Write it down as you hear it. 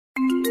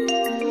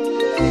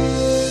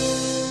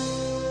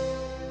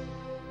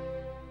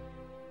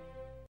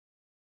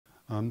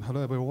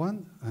Hello,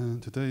 everyone.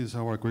 Today is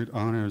our great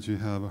honor to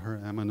have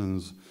Her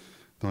Eminence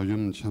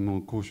Dagyum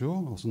Chenmo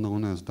Kusho, also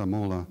known as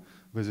Dagmola,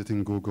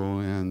 visiting Google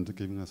and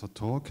giving us a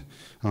talk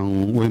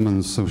on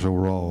women's social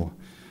role.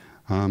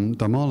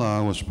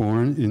 Dagmola was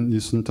born in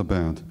eastern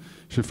Tibet.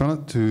 She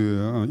fled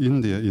to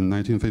India in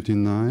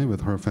 1959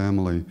 with her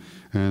family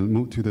and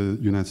moved to the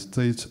United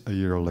States a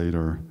year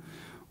later,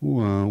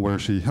 where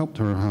she helped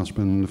her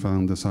husband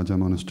found the Sakya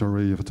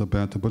Monastery of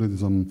Tibet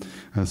Buddhism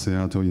at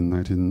Seattle in the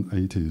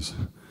 1980s.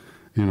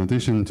 In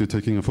addition to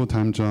taking a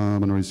full-time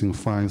job and raising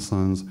 5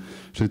 sons,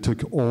 she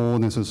took all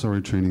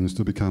necessary trainings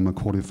to become a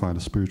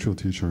qualified spiritual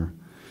teacher.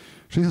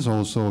 She has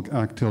also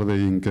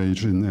actively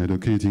engaged in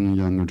educating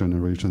younger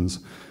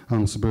generations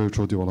on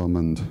spiritual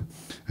development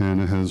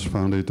and has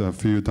founded a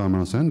few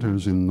Dharma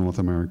centers in North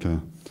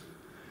America.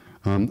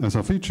 As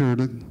I featured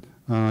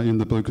in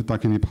the book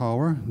Dakini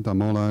Power,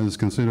 Dagmola is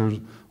considered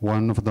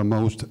one of the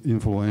most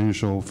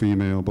influential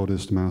female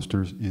Buddhist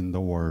masters in the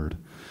world.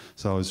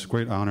 So it's a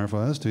great honor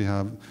for us to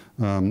have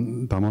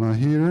Dagmola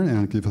here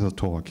and give us a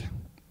talk. Yes,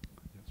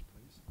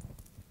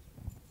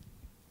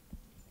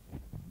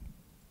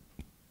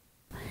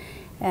 please.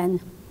 And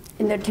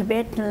in the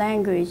Tibetan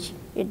language,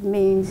 it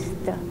means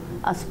the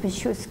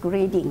auspicious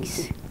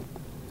greetings.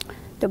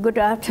 The good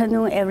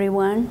afternoon,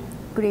 everyone.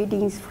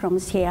 Greetings from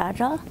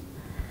Seattle.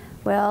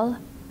 Well,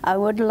 I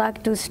would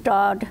like to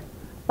start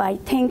by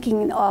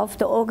thanking of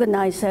the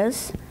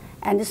organizers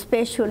and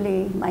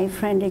especially my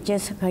friend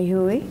Jessica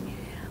Huey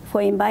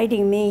for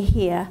inviting me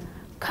here,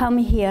 come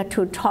here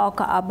to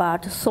talk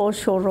about the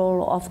social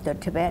role of the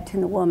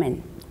Tibetan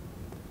woman.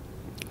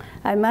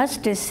 I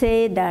must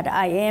say that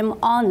I am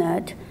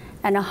honored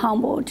and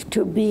humbled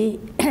to be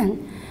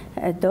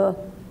the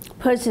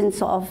presence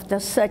of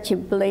such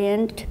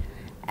brilliant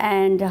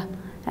and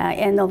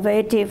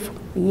innovative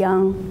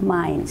young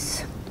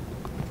minds.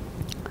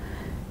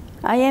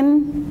 I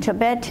am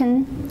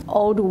Tibetan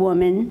old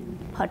woman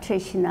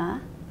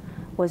practitioner,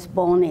 was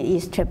born in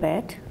East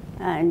Tibet,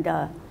 and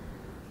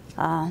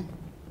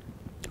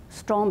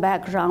strong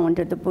background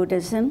in the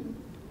Buddhism.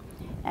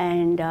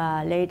 And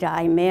later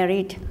I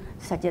married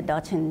Sakya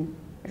Dachen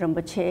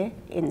Rinpoche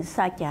in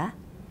Sakya.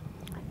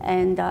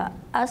 And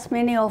as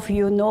many of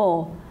you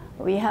know,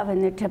 we have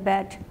in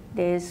Tibet,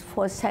 there's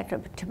 4 sects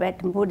of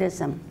Tibetan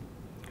Buddhism.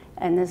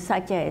 And the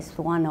Sakya is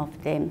one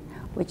of them,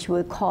 which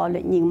we call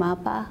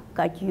Nyingmapa,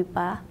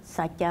 Gagyupa,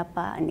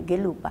 Sakyapa, and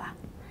Gelupa.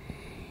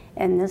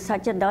 And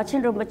Sakya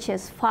Dachen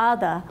Rinpoche's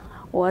father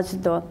was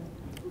the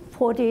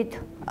 40th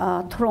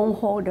throne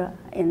holder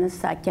in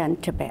Sakya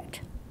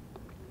Tibet.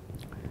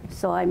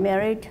 So I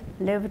married,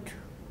 lived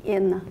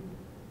in a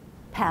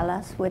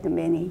palace with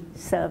many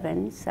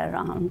servants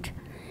around.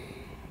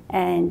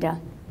 And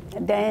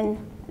then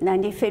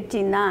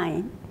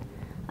 1959,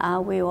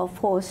 we were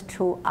forced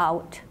to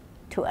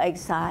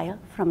exile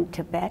from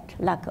Tibet,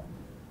 like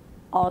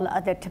all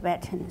other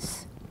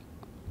Tibetans.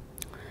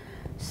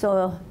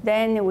 So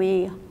then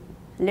we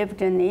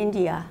lived in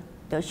India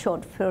the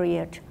short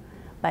period,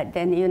 but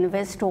then the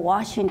University of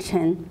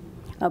Washington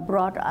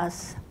brought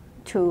us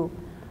to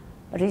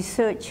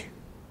research,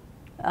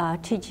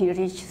 teaching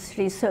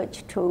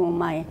research to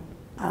my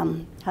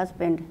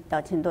husband,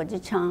 Dachen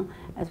Dorje Chang,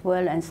 as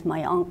well as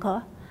my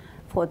uncle,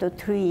 for the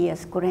 3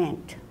 years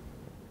grant.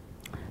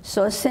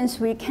 So since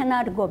we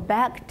cannot go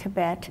back to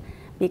Tibet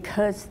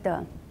because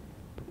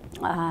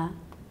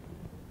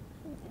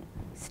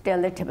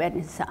still the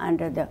Tibetans are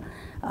under the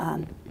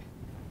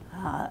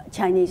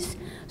Chinese,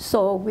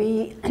 so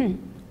we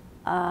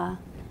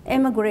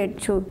immigrated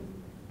to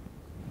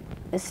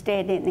the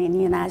state in the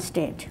United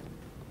States.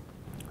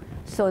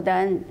 So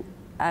then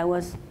I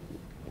was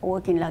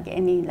working like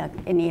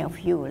any of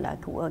you,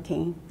 like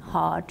working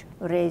hard,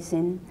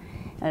 raising,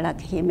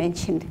 like he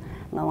mentioned,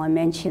 I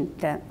mentioned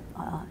that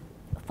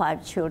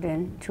 5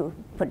 children to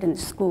put in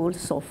school,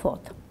 so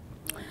forth.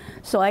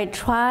 So I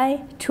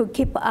try to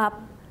keep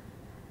up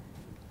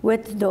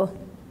with the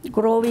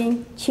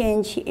growing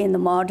change in the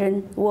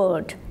modern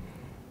world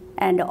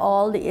and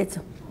all its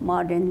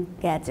modern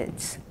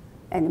gadgets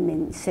and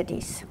many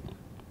cities.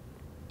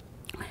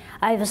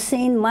 I've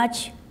seen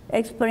much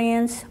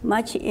experience,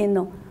 much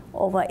in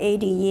over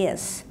 80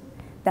 years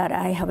that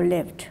I have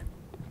lived.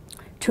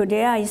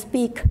 Today I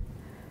speak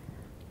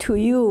to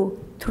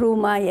you through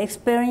my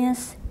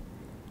experience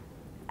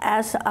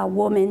as a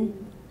woman,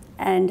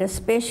 and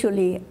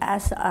especially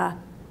as a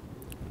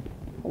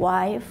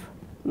wife,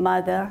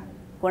 mother,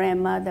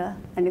 grandmother,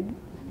 and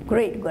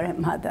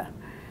great-grandmother,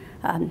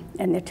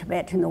 and a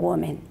Tibetan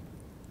woman,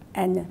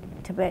 and a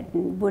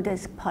Tibetan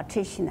Buddhist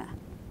practitioner.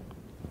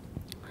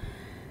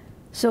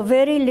 So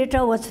very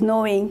little was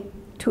known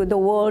to the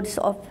words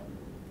of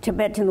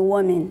Tibetan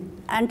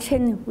women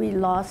until we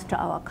lost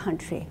our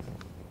country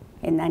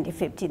in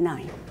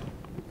 1959.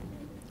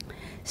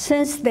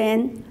 Since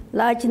then,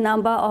 large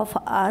number of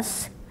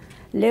us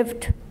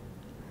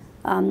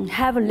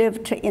have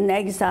lived in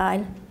exile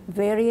in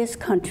various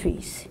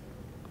countries.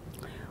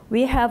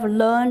 We have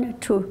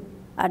learned to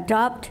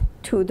adapt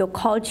to the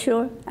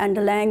culture and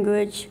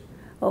language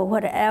of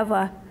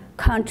whatever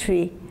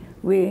country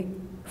we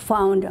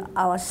found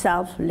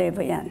ourselves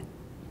living in.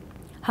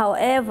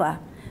 However,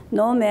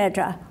 no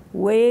matter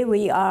where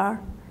we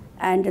are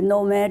and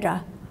no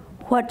matter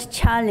what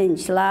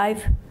challenge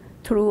life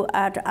threw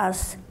at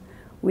us,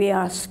 we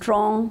are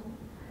strong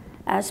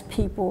as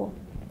people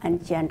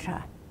and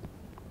gentle.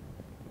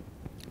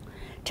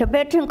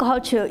 Tibetan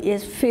culture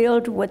is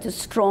filled with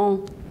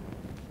strong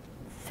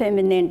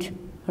feminine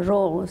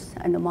roles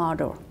and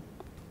models.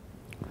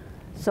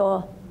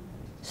 So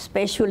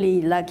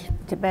especially like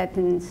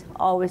Tibetans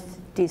always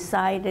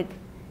decided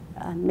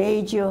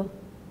major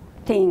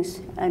things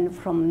and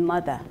from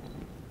mother.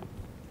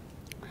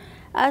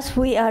 As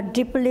we are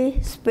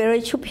deeply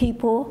spiritual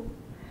people,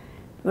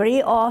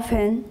 very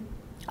often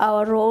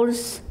our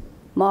roles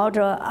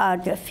model are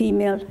the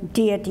female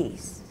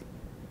deities.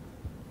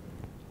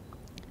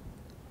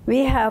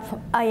 We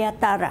have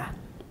Ayatara,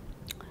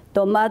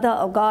 the mother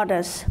of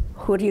goddess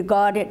who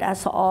regarded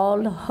as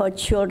all her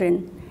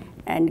children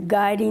and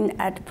guiding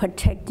and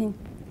protecting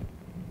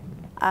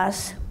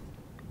us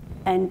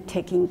and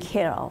taking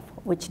care of,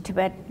 which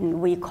Tibetan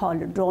we call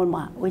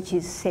Dharma, which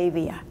is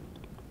savior.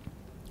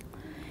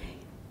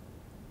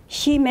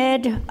 She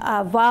made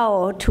a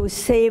vow to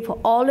save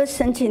all the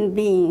sentient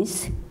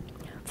beings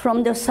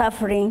from the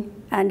suffering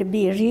and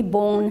be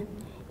reborn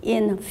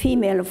in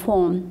female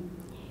form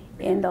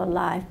in the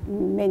life,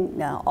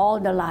 all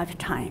the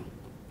lifetime.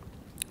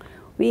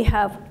 We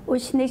have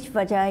Ushnish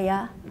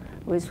Vajaya,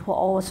 which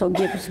also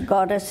gives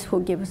goddess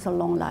who gives a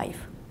long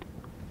life.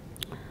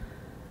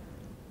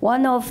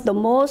 One of the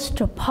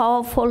most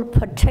powerful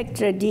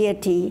protector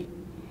deity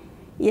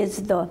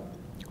is the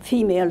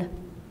female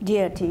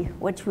deity,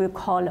 which we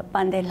call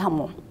Pandey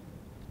Lhamo,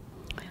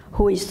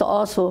 who is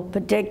also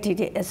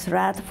predicted as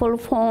wrathful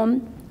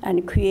form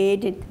and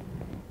created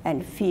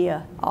and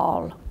fear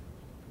all.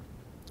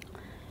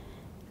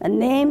 And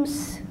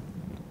names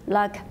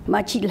like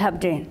Machi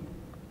Labdin,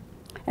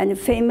 and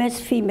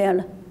famous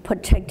female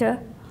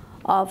protector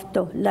of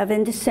the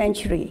 11th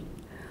century,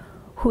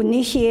 who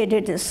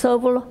initiated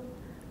several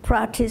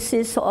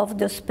practices of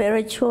the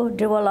spiritual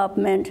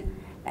development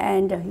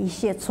and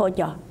Yishe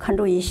Tsoja,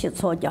 Kandu Yishe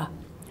Tsoja,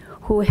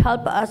 who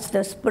helped us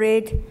to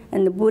spread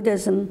and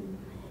Buddhism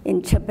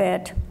in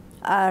Tibet,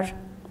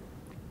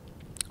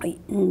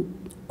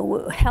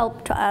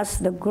 helped us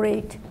the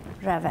great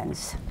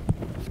reverence.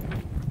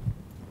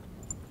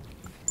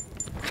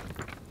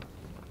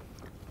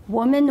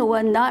 Women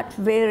were not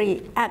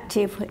very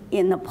active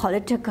in the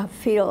political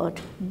field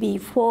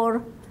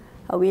before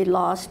we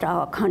lost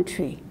our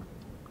country.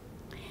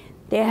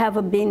 There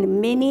have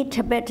been many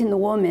Tibetan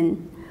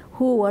women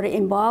who were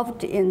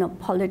involved in the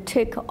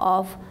politics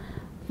of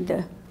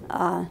the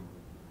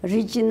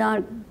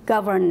regional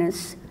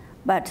governance,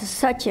 but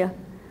such a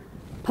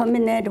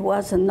permanent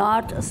was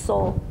not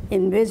so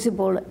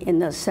invisible in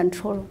the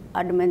central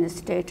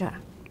administrator.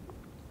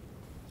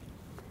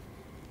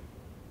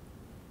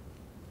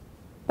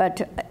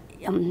 But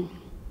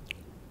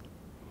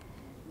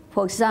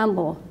for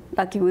example,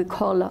 like we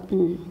call,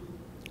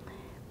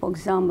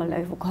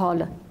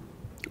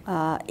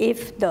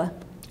 if the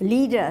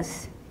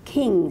leaders,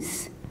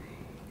 kings,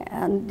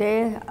 and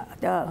the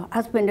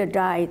husband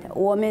died,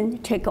 women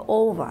take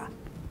over.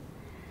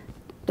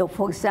 So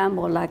for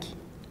example, like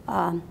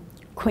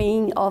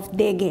Queen of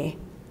Dege,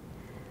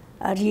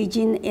 a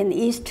region in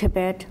East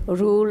Tibet,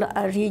 ruled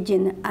a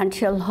region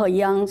until her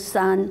young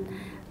son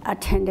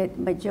attended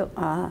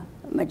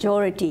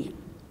majority.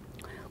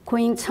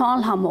 Queen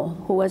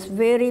Chalhamo, who was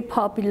very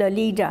popular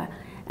leader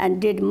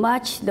and did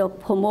much to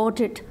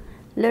promoted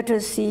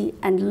literacy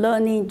and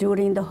learning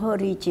during her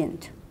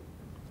regent.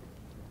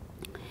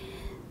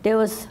 There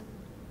was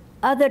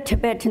other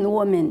Tibetan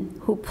women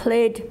who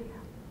played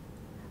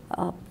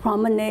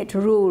prominent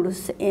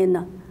roles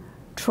in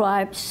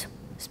tribes,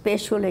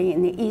 especially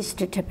in the East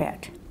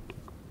Tibet.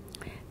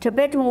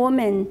 Tibetan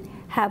women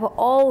have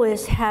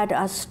always had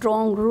a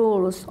strong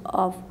rules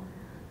of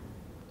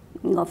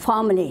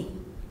family.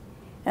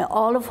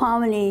 All the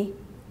family,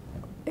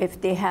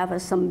 if they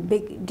have some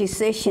big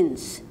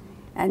decisions,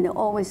 and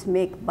always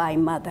make by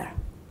mother.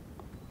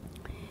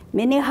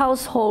 Many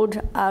households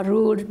are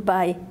ruled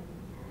by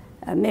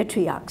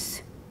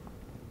matriarchs.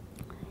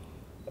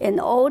 An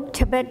old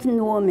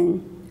Tibetan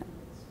woman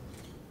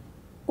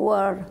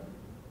were,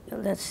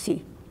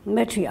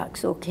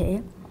 matriarchs,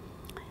 okay?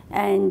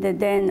 And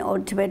then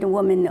old Tibetan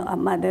women are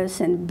mothers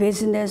and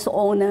business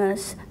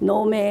owners,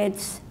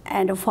 nomads,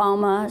 and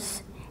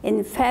farmers.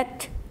 In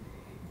fact,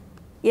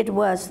 it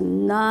was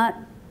not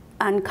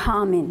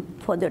uncommon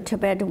for the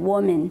Tibetan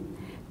woman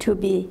to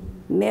be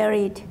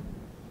married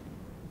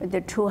with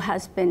the 2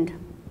 husbands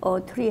or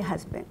 3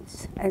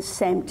 husbands at the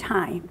same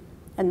time,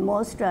 and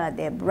most are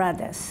their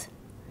brothers.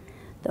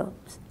 So,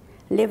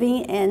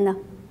 living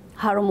in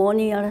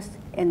harmonious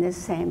in the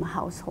same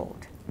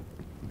household.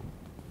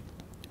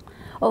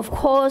 Of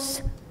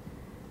course,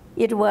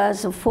 it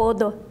was for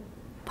the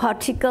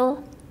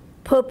particular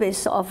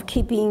purpose of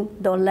keeping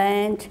the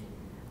land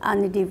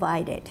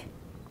undivided.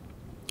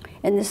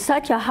 In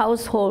such a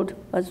household,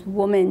 as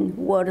women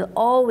were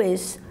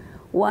always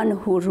one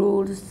who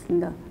rules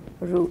the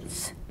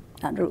roots.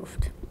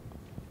 roofed.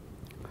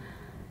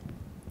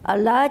 A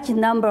large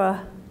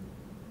number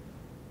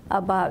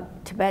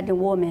about Tibetan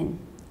women,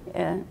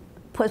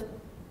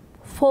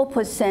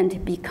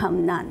 4%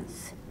 become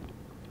nuns,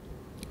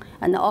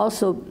 and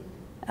also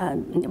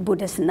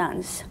Buddhist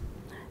nuns.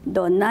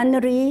 The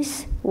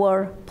nunneries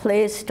were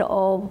places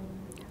of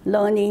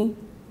learning,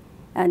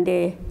 and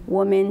the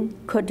women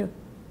could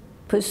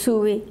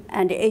pursue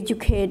and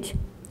educate,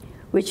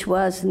 which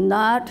was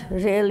not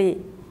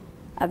really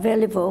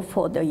available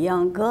for the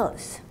young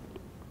girls.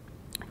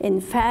 In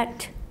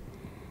fact,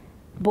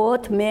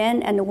 both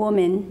men and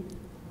women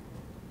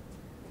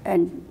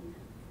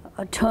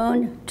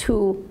turned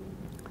to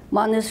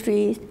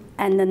monasteries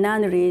and the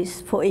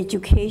nunneries for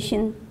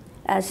education,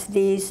 as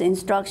these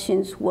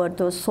instructions were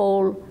the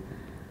sole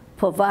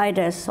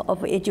providers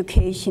of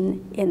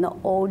education in the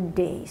old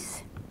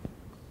days.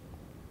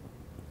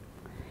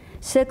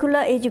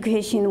 Secular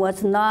education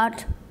was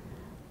not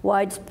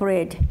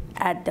widespread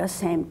at the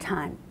same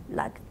time,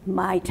 like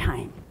my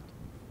time.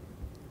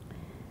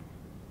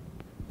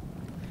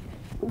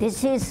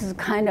 This is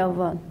kind of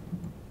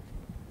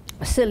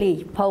a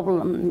silly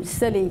problem,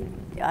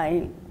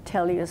 I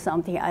tell you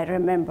something I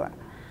remember.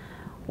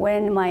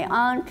 When my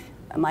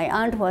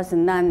aunt was a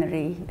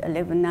nunnery, I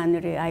live in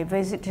nunnery, I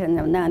visited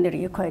a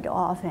nunnery quite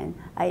often.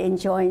 I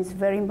enjoy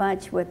very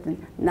much with the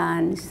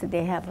nuns.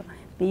 They have a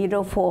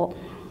beautiful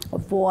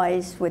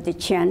voice with the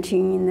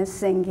chanting and the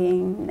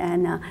singing,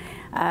 and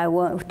I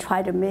will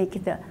try to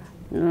make the,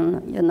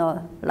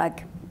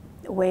 like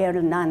wear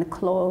the nun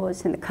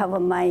clothes and cover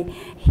my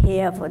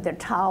hair with the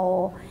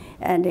towel,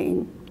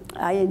 and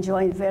I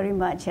enjoyed very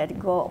much. I'd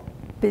go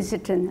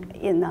visiting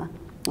in a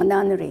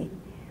nunnery,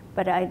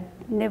 but I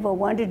never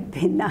wanted to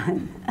be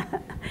nun.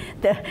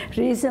 The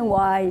reason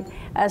why,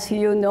 as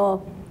you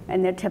know,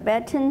 in the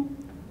Tibetan,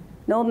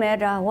 no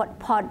matter what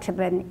part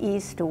Tibetan,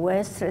 east,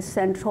 west,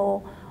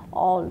 central,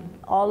 all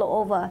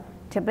over,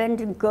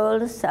 Tibetan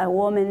girls,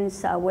 women,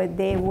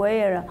 they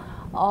wear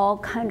all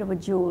kind of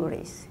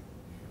jewelries,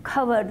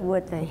 covered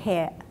with the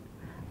hair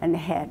and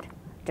head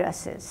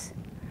dresses.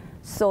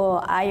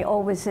 So I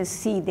always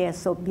see they're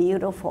so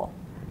beautiful.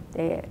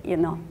 They,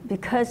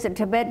 because the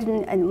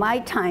Tibetan, in my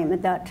time,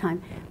 at that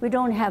time, we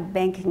don't have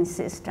banking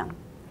system.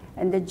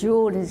 And the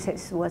jewelry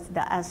was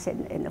the asset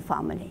in the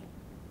family.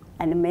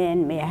 And the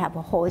men may have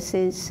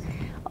horses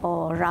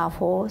or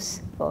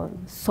rifles or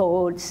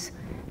swords.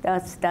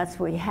 That's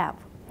what we have.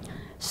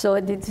 So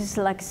this is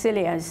like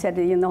silly. I said,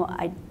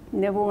 I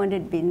never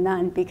wanted to be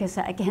nun because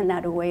I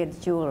cannot wear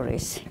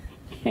jewelries.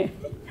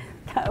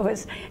 That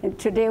was, and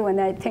today when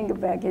I think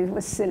back, it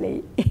was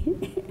silly.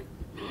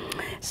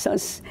 So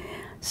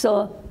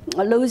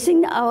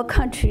losing our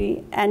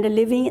country and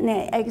living in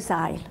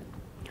exile,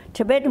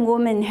 Tibetan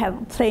women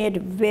have played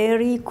a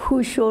very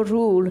crucial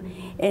role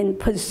in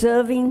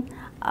preserving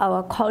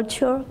our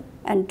culture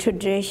and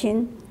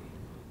tradition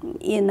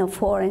in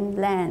foreign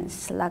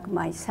lands like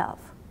myself.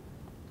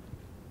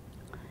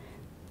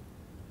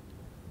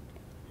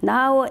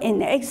 Now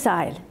in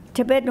exile,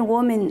 Tibetan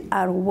women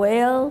are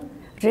well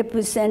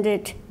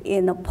represented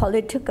in the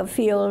political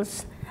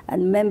fields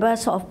and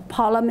members of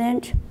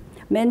parliament,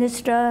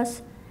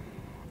 ministers,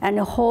 and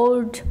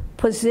hold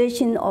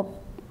position of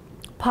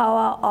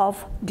power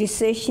of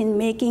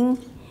decision-making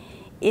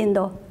in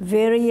the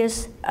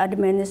various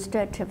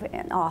administrative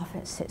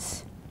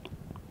offices.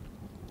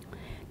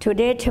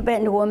 Today,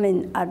 Tibetan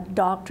women are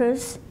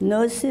doctors,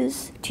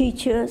 nurses,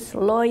 teachers,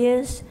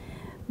 lawyers,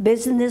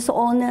 business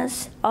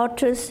owners,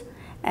 artists,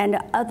 and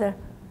other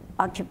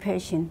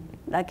occupations.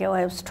 Like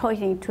I was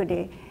talking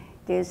today,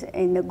 there's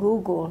in the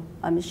Google,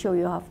 I'm sure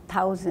you have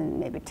 1,000,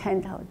 maybe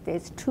 10,000.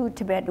 There's 2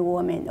 Tibetan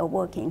women are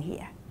working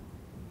here.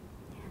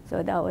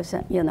 So that was,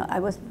 I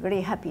was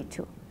very happy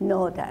to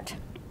know that.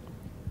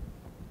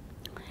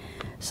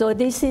 So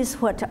this is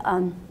what,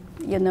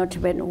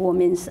 Tibetan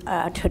women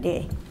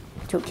today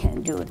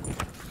can do.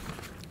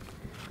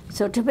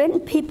 So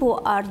Tibetan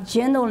people are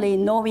generally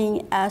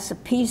known as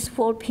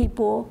peaceful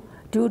people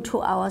due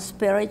to our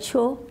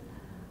spiritual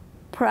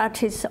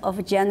practice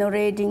of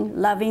generating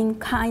loving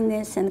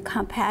kindness and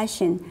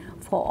compassion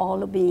for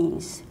all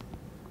beings.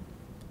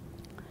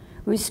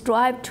 We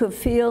strive to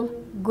feel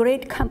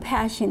great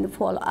compassion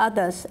for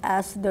others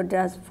as they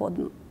do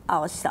for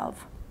ourselves.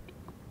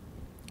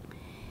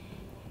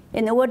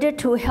 In order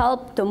to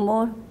help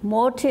to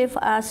motivate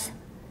us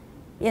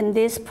in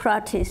this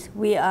practice,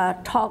 we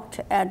are taught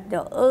at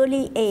the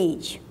early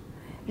age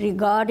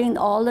regarding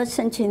all the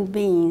sentient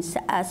beings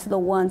as the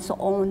one's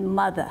own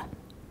mother.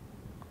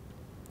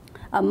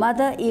 A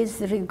mother is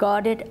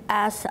regarded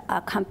as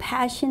a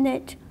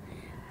compassionate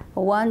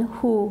one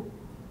who,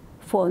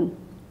 for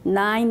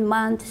 9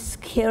 months,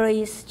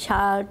 carries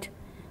child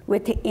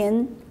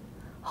within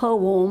her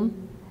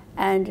womb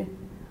and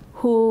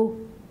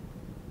who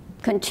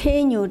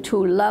continue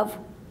to love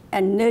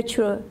and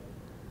nurture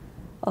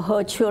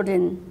her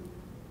children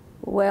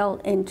well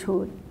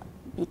into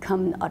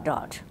become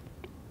adult.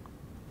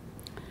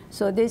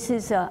 So this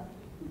is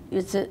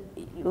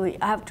we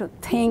have to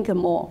think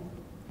more.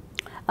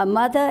 A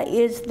mother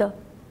is the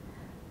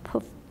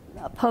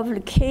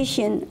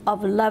publication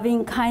of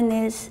loving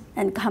kindness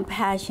and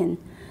compassion.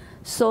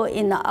 So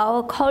in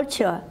our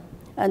culture,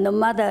 the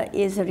mother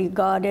is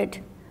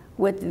regarded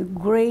with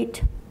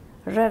great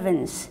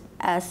reverence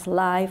as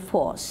life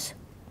force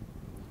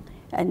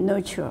and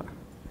nurture.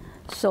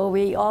 So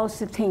we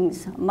also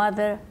think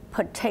mother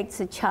protects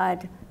the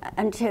child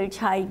until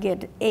child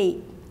get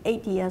 8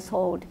 years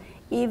old.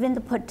 Even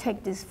the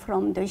protectors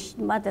from the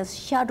mother's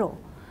shadow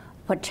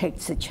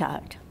protects the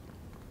child.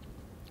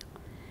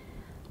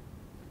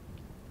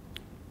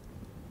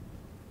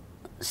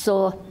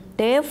 So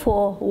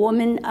therefore,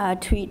 women are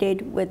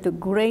treated with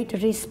great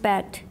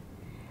respect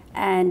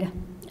and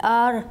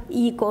are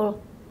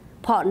equal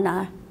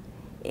partner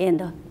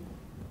in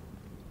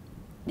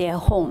their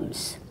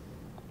homes.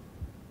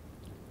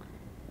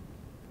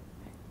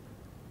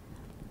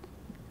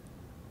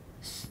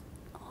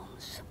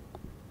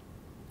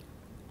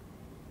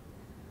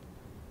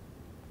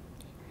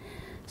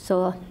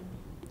 So,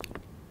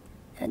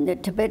 and the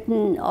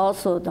Tibetan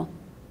also,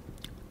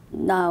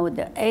 now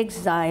the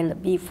exile,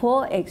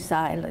 before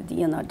exile,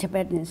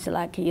 Tibetans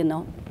like,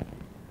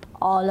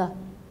 all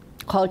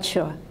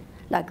culture,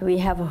 like we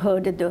have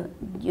heard the,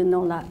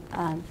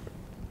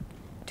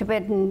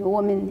 Tibetan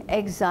women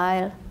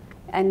exile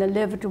and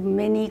lived in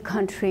many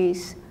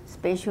countries,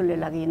 especially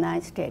like the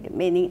United States,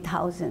 many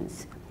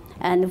thousands.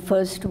 And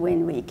first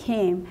when we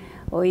came,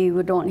 we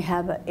don't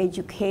have an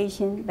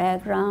education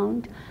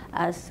background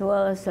as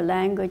well as a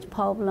language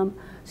problem.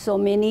 So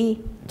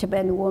many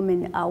Tibetan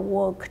women are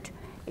worked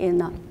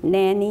in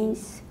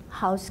nannies,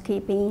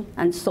 housekeeping,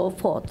 and so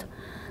forth.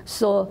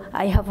 So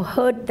I have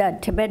heard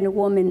that Tibetan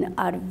women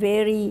are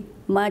very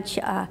much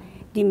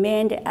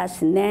demanded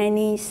as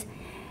nannies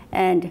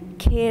and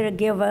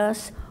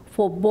caregivers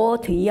for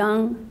both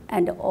young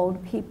and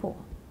old people,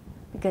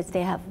 because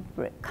they have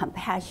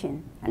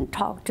compassion and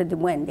talk to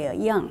them when they're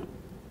young.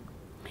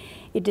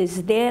 It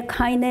is their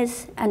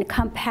kindness and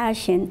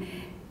compassion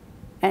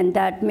and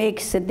that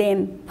makes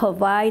them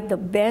provide the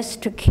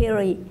best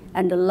care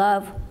and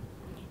love,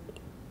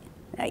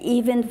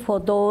 even for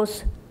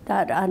those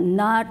that are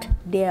not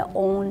their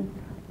own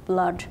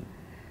blood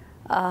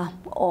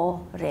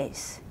or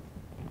race.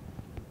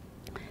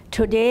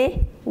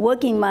 Today,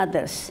 working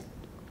mothers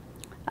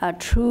are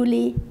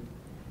truly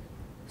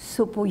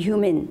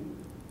superhuman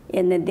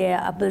in their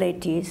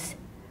abilities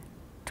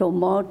to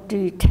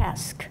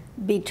multitask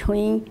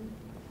between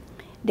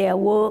their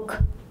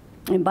work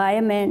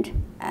environment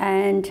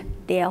and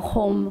their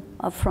home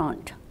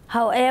front.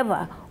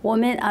 However,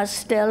 women are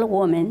still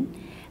women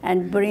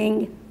and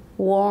bring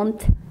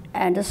warmth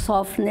and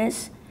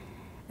softness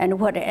and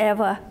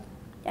whatever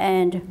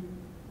and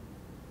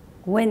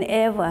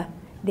whenever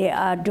they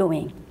are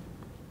doing.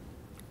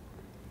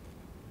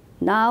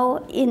 Now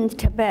in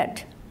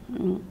Tibet,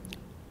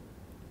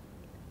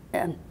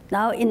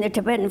 now in the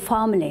Tibetan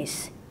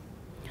families,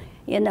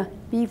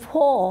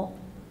 before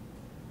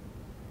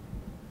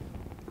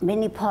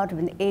many parts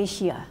of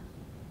Asia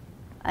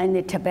and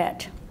the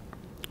Tibet,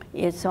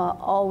 it's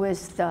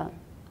always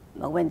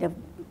when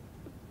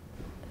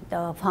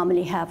the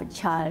family have a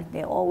child,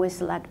 they always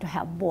like to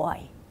have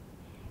boy.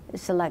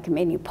 It's like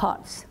many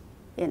parts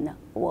in the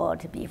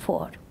world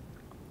before.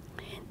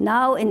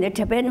 Now in the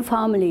Tibetan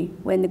family,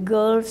 when the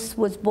girls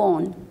was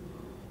born,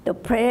 the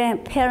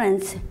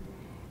parents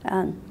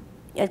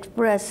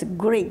express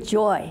great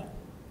joy,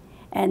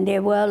 and they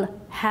will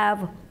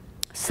have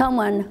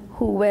someone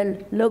who will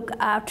look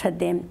after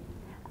them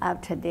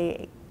after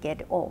they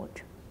get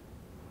old.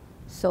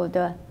 So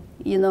the,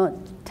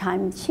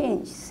 time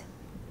changes.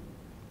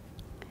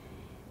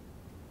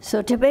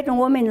 So Tibetan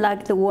women,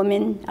 like the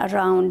women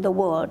around the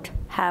world,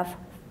 have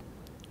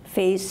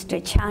faced a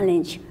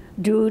challenge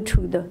due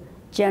to the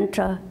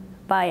gender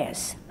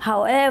bias.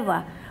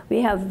 However,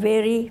 we have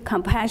very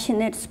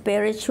compassionate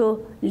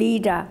spiritual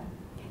leader,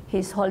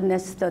 His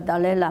Holiness the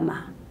Dalai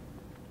Lama.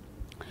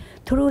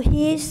 Through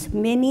his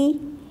many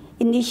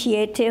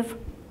initiatives,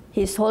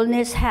 His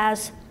Holiness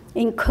has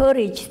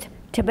encouraged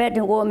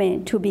Tibetan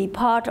women to be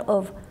part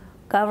of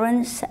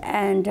governance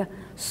and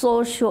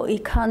social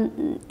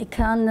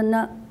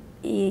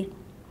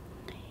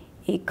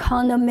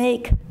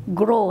economic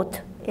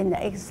growth in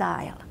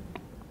exile.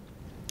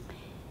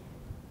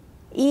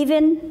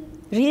 Even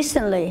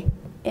recently,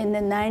 in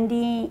the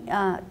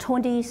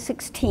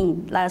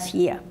 2016, last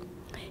year,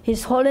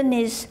 His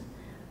Holiness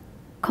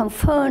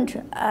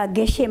conferred a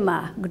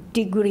Geshe-ma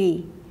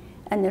degree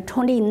and the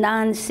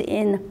 29th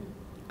in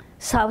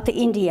South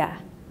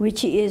India,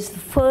 which is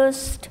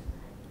first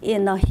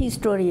in the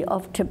history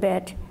of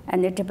Tibet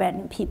and the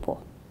Tibetan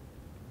people.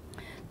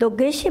 The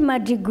Geshe-ma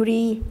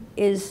degree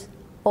is,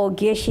 or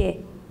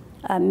Geshe,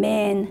 a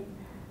man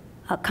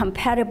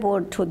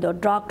compatible to the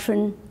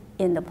doctrine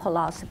in the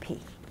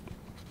philosophy.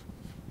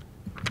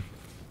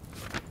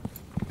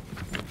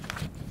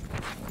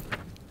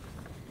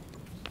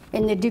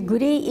 And the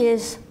degree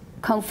is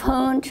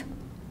conferred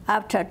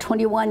after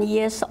 21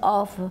 years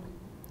of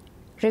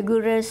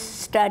rigorous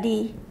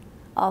study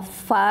of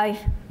 5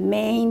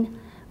 main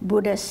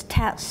Buddhist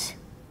texts.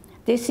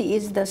 This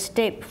is the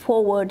step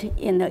forward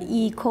in the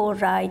equal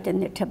right in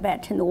the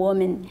Tibetan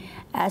woman,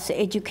 as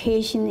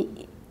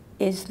education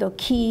is the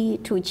key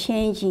to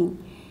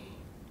changing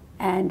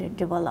and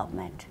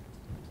development.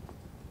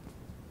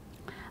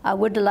 I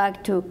would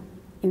like to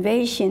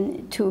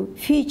envision to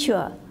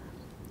future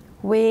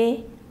where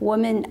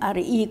women are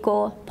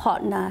equal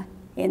partner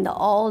in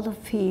all the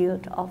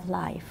field of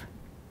life.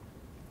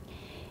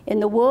 In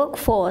the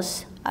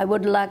workforce, I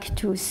would like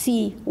to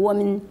see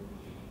women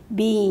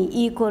being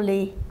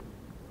equally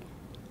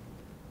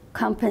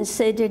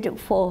compensated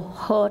for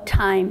her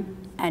time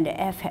and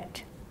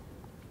effort.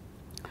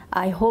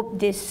 I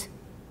hope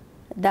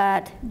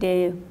that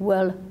there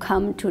will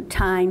come to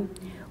time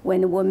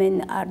when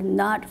women are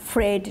not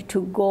afraid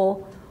to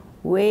go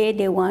where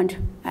they want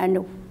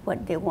and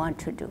what they want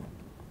to do.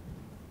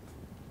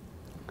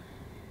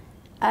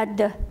 At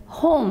the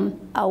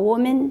home, a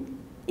woman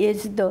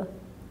is the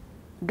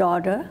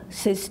daughter,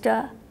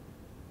 sister,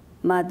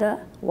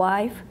 mother,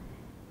 wife.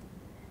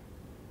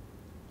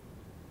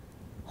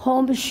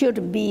 Home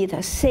should be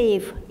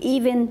safe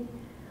even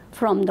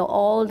from the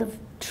old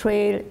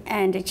trail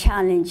and the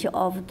challenge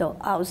of the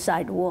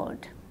outside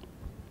world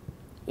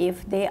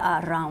if they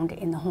are around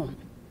in the home.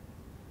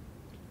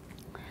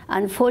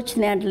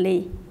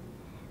 Unfortunately,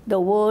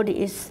 the world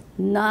is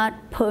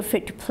not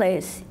perfect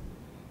place,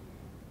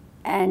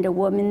 and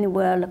women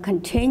will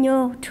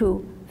continue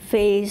to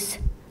face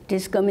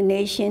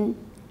discrimination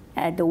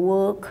at the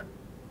work,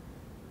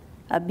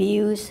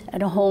 abuse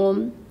at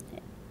home,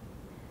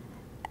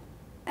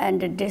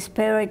 and the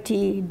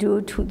disparity due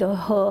to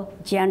her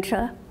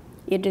gender.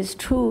 It is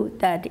true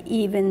that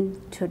even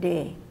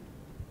today,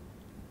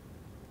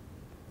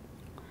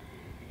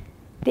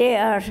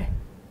 there are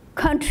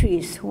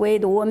countries where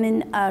the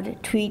women are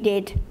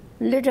treated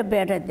little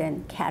better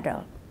than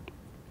cattle.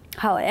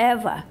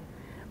 However,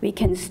 we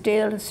can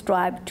still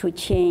strive to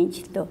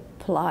change the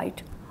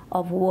plight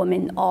of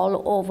women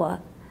all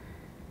over.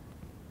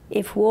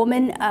 If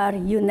women are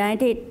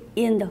united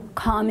in the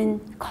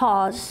common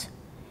cause,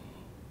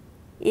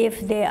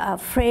 if they are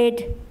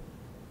afraid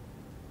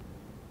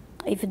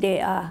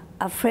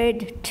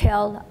to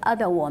tell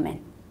other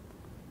women,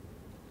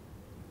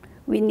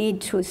 we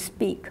need to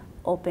speak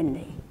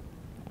openly.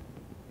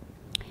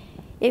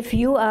 If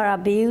you are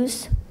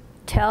abused,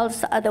 tell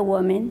other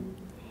women.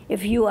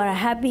 If you are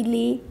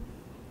happily,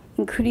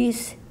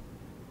 increase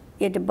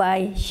it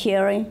by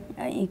sharing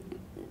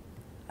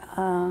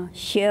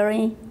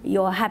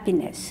your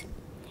happiness.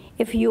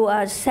 If you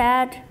are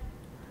sad,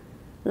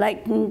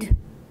 lighten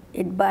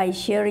it by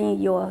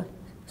sharing your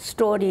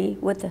story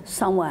with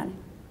someone.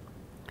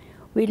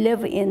 We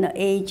live in the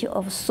age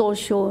of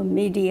social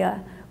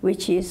media,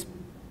 which is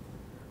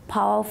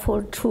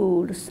powerful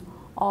tools,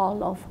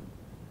 all of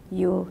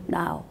you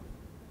now.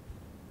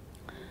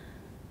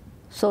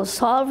 So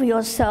solve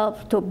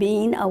yourself to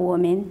being a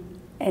woman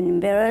and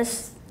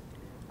embrace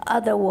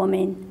other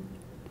women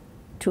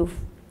to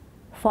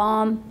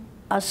form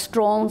a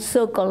strong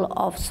circle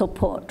of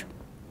support.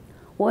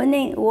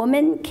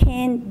 Women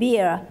can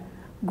bear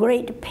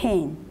great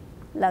pain,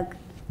 like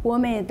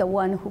woman is the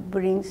one who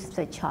brings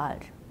the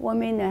child.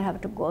 Women have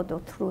to go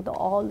through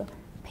all the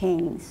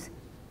pains,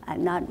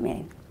 and not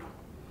men.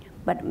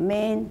 But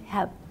men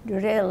have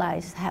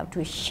realized have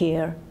to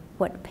share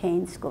what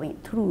pain's going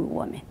through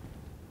women.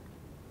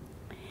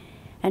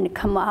 And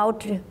come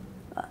out,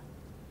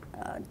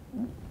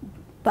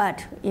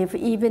 but if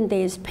even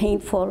there is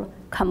painful,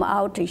 come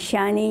out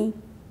shiny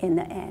in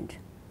the end.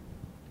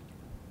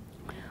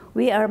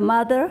 We are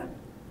mother,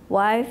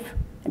 wife,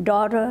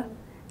 daughter,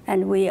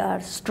 and we are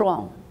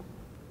strong.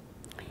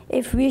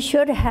 If we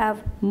should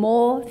have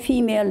more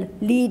female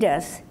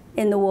leaders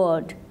in the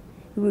world,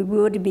 we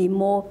would be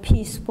more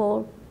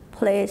peaceful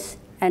place,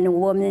 and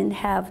women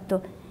have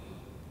the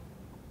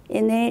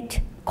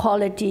innate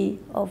quality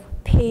of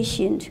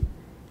patience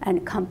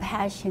and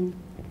compassion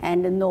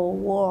and no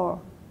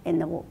war in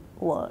the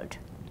world.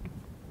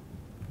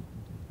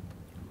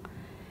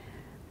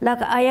 Like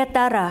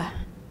Ayatara,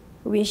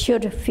 we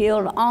should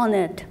feel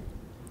honored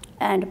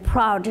and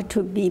proud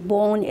to be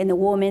born in a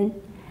woman,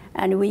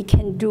 and we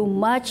can do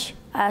much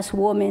as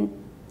women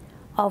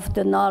of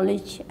the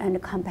knowledge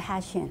and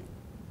compassion.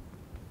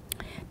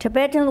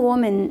 Tibetan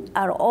women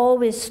are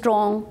always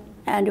strong,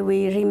 and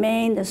we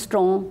remain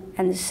strong,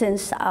 and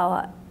since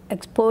our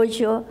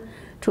exposure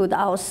to the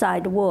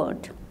outside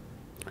world.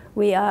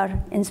 We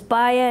are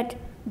inspired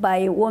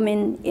by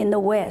women in the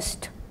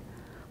West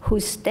who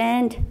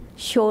stand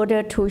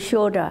shoulder to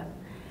shoulder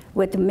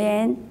with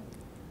men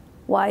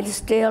while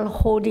still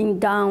holding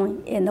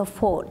down in the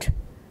fort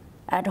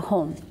at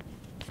home.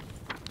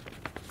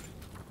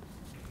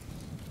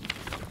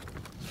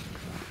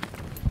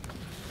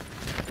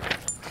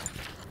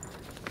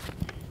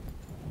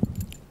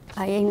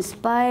 I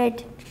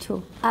inspired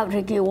to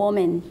African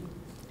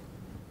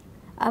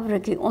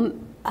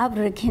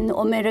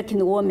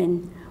American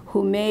women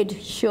who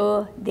made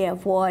sure their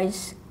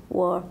voice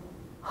were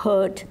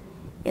heard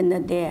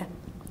in their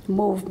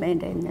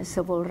movement in the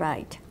civil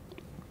rights.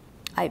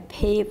 I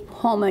pay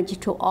homage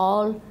to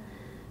all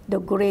the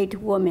great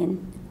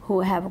women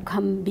who have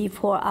come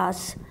before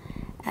us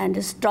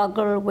and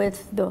struggle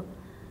with the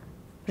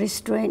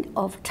restraint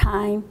of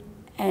time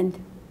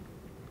and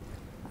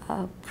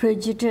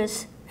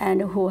prejudice,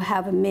 and who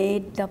have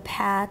made the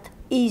path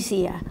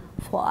easier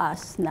for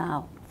us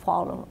now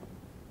follow.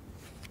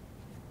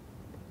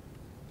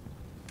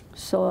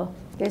 So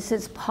this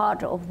is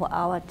part of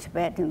our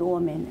Tibetan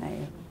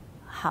women,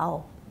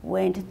 how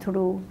went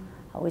through,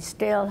 how we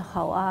still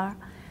how are.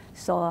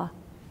 So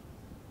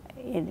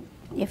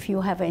if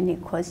you have any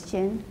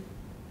question.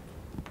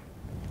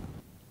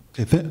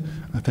 Okay,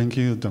 thank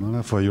you,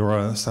 Dagmola, for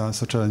your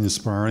such an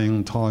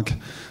inspiring talk.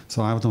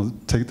 So I want to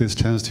take this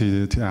chance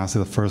to ask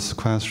the first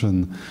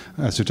question.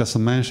 As you just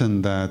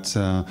mentioned that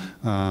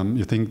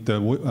you think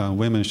the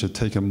women should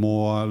take a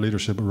more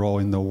leadership role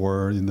in the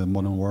world, in the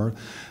modern world.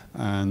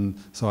 And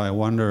so I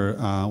wonder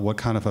what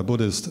kind of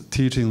Buddhist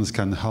teachings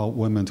can help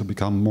women to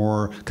become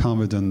more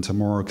confident,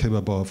 more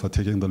capable of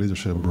taking the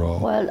leadership role?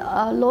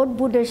 Well, Lord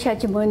Buddha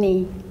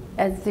Shakyamuni,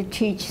 as he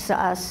teaches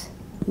us,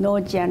 no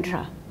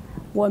gender.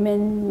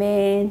 Women,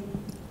 men,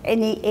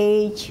 any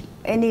age,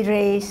 any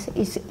race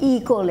is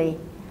equally,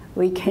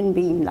 we can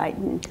be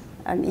enlightened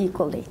and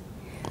equally.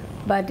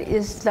 But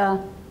it's the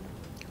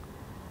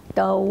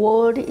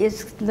world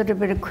is a little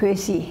bit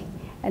crazy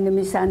and the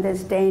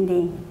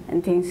misunderstanding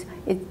and things.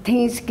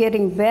 Things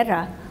getting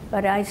better,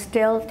 but I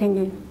still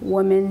think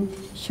women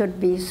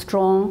should be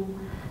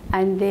strong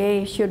and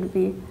they should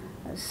be,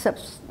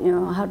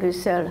 how to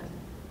say,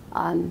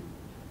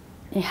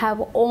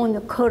 have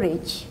own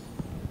courage.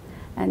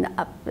 And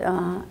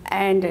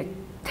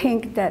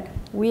think that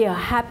we are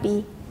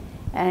happy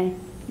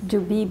to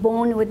be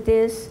born with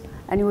this,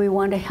 and we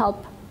want to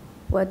help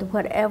with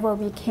whatever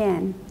we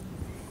can,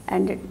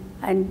 and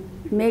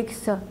make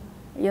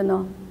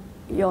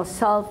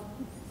yourself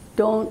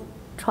don't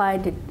try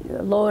to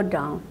lower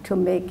down to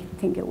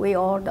think we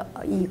all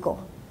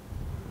equal.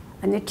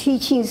 And the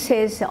teaching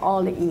says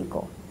all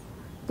equal.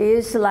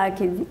 There's like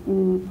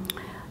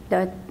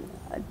the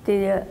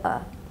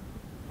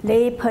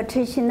lay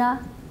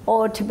practitioner,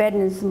 all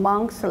Tibetans,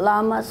 monks,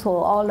 lamas,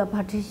 or all the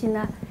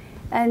practitioners,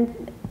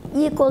 and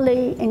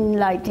equally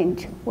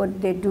enlightened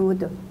what they do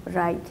the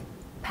right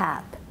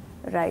path,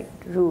 right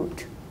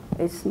route.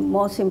 It's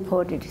most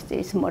important,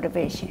 it's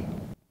motivation.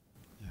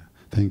 Yeah,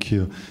 thank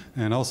you.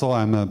 And also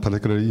I'm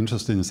particularly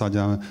interested in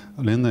Sakya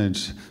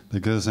lineage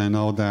because I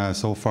know that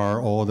so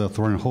far all the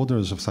throne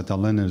holders of Sakya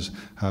lineage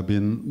have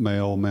been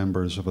male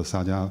members of the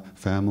Sakya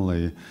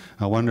family.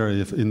 I wonder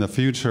if in the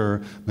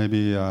future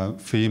maybe a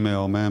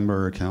female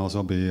member can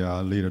also be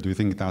a leader. Do you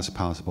think that's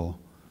possible?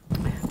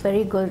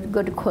 Very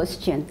good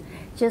question.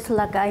 Just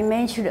like I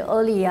mentioned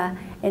earlier,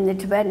 in the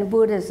Tibetan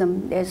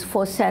Buddhism, there's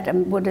 4 sets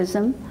of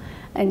Buddhism,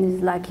 and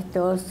it's like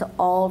those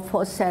all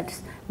 4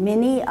 sets.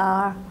 Many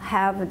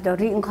have the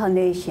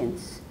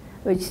reincarnations,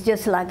 which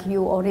just like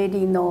you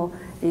already know,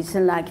 it's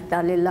like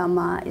Dalai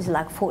Lama is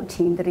like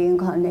 14th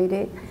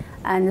reincarnated,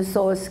 and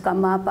so is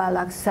Karmapa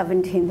like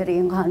 17th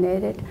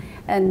reincarnated,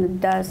 and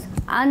thus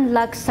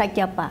unlike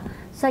Sakyapa.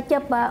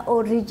 Sakyapa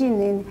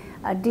originally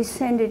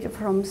descended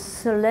from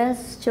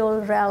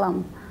celestial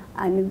realm,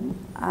 and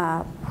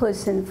a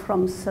person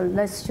from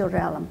celestial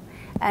realm,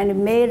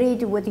 and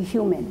married with a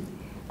human,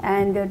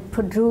 and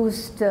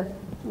produced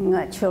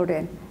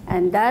children.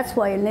 And that's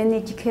why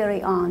lineage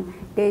carry on.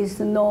 There is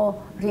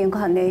no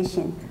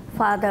reincarnation,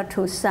 father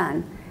to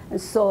son.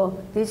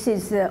 So this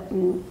is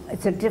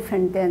it's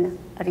different than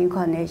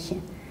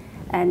reincarnation.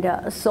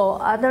 And so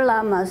other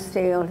lamas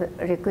still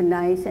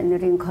recognize and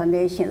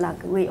reincarnation,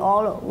 like we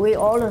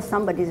all are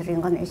somebody's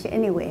reincarnation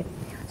anyway.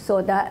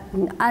 So that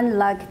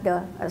unlike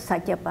the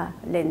Sakyapa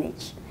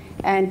lineage.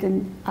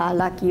 And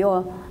like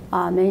you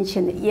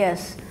mentioned,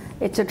 yes,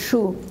 it's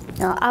true.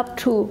 Up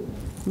to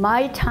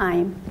my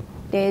time,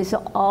 there's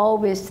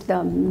always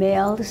the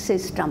male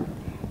system.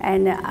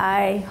 And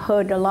I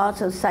heard a lot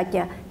of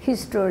Sakya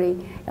history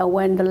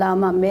when the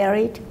Lama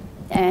married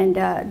and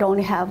don't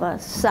have a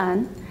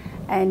son,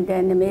 and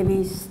then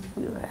maybe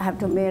have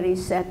to marry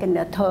second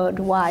or third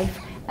wife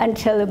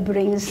until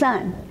bring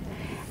son.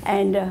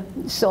 And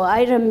so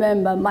I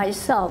remember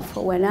myself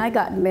when I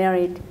got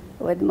married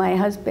with my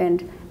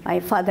husband, my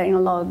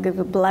father-in-law gave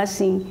a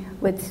blessing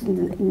with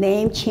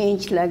name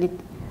change, like it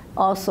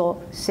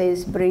also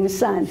says bring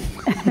son.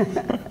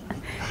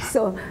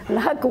 So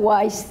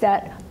likewise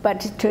that, but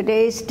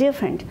today is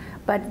different.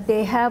 But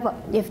they have,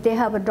 if they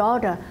have a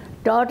daughter,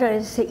 daughter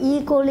is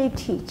equally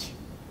teach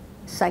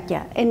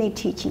Sakya, any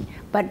teaching.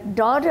 But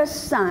daughter's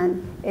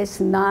son is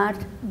not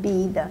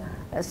be the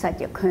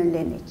Sakya Kun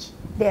lineage.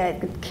 They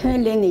are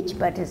Kun lineage,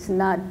 but it's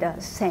not the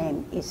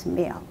same as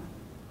male.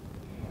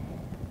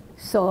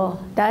 So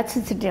that's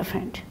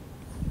different.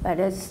 But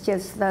it's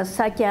just the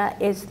Sakya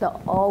is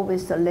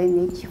always the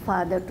lineage,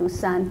 father to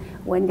son.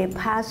 When they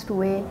passed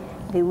away,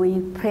 we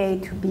pray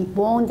to be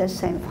born the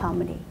same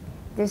family.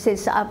 This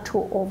is up to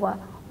over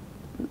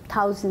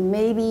 1,000,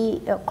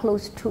 maybe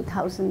close to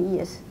 2,000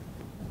 years.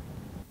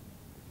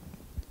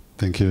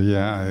 Thank you.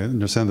 Yeah, I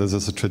understand this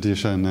is a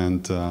tradition,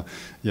 and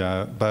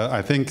yeah, but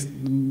I think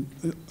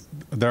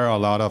there are a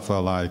lot of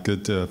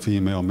good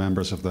female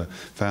members of the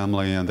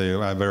family, and they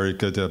are very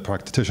good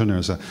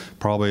practitioners.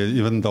 Probably,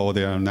 even though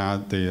they are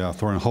not the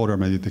throne holder,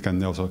 maybe they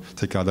can also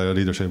take other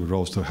leadership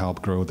roles to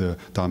help grow the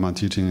Dharma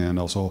teaching and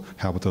also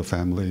help the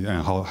family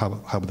and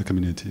help the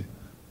community.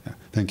 Yeah,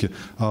 thank you.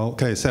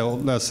 Okay, so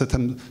let's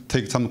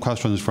take some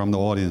questions from the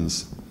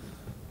audience.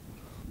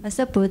 As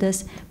a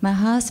Buddhist, my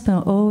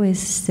husband always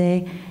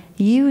say,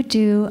 you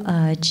do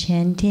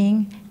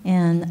chanting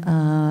and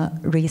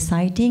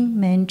reciting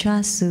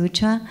mantra,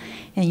 sutra,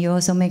 and you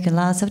also make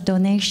lots of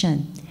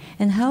donation.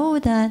 And how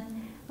would that,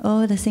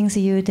 all the things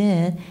you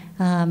did,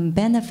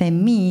 benefit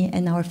me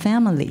and our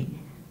family?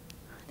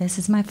 This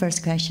is my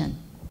first question.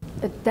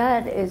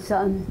 That is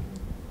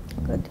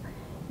good.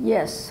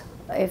 Yes,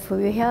 if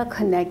we are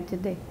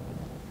connected,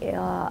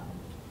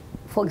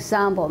 for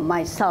example,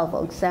 myself,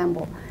 for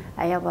example,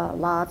 I have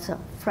lots of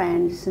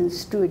friends and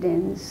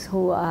students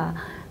who are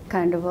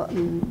kind of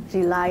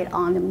rely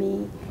on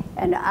me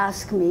and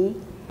ask me,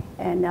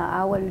 and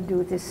I will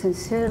do this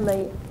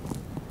sincerely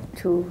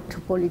to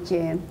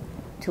Buddhism,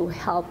 to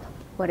help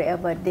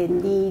whatever they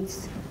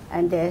needs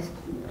and they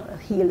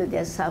heal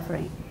their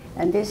suffering.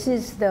 And this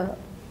is the,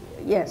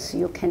 yes,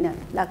 you can,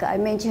 like I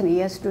mentioned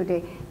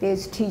yesterday,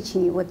 there's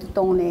teaching with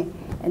donate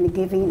and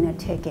giving and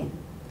taking.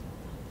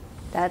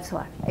 That's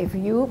what. If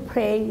you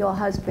pray, your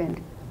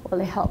husband will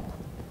help.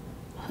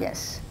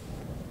 Yes.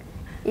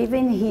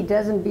 Even he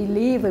doesn't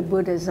believe in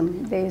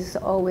Buddhism, there's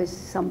always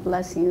some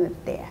blessing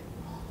there.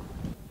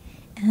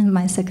 And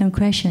my second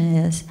question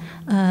is,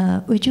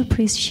 would you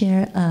please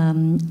share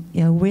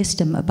your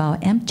wisdom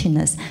about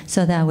emptiness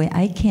so that way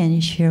I can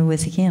share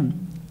with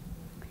him?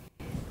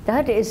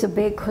 That is a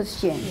big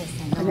question. Yes,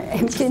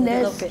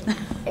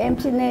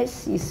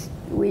 emptiness is,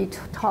 we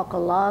talk a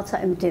lot of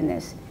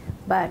emptiness,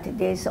 but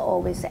there's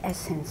always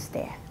essence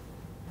there.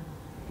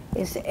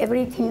 It's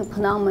everything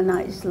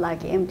phenomena is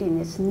like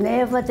emptiness,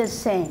 never the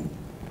same.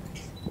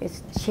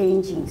 It's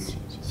changing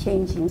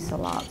a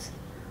lot.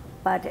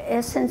 But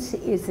essence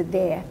is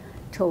there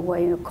to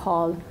what you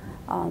call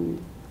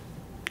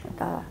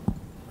the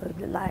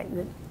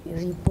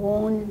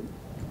reborn,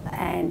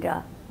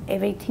 and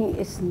everything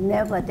is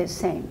never the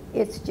same.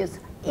 It's just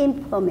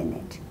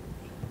impermanent.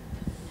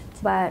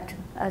 But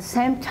at the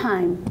same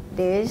time,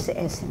 there is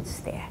essence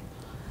there.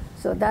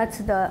 So that's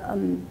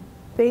the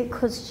big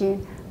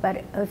question.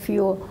 But if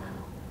you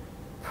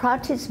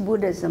practice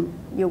Buddhism,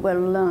 you will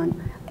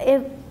learn.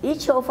 If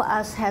each of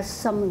us has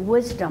some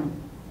wisdom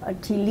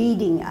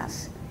leading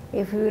us.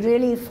 If we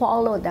really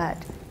follow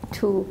that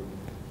to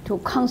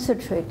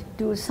concentrate,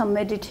 do some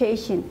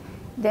meditation,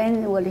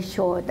 then we'll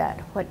show that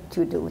what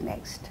to do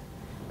next.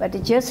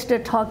 But just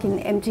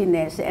talking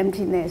emptiness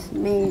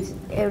means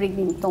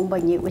everything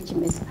Dongpa, which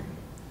means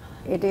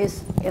it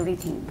is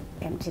everything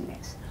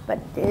emptiness. But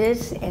there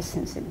is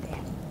essence in there.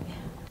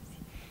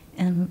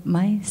 And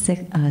my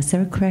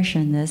third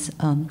question is,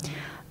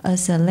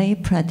 as a lay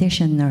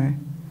practitioner,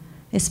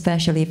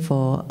 especially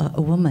for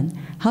a woman,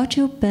 how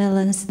to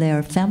balance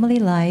their family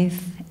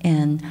life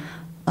and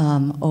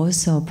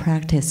also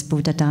practice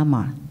Buddha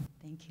Dharma?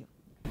 Thank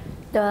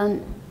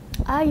you.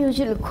 I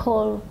usually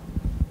call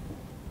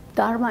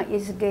Dharma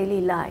is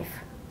daily life.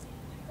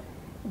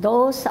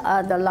 Those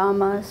are the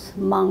lamas,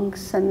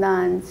 monks, and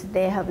nuns.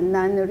 They have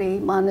nunnery,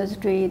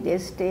 monastery, they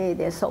stay,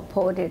 they're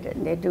supported,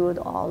 and they do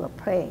all the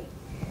pray.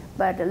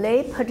 But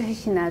lay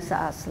practitioners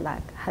are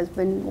like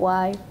husband,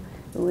 wife,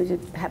 we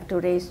have to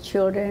raise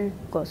children,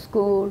 go to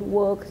school,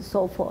 work, and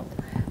so forth.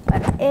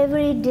 But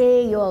every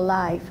day your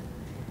life,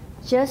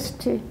 just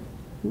to,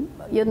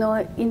 you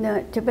know, in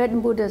the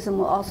Tibetan Buddhism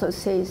also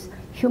says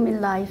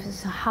human life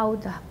is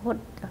what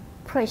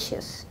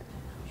precious,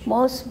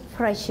 most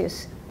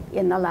precious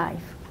in the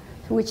life,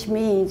 which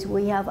means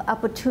we have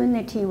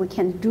opportunity, we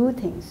can do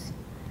things.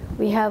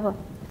 We have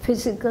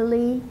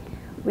physically,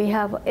 we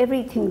have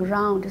everything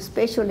around,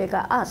 especially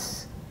like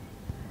us,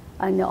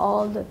 and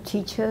all the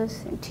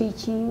teachers and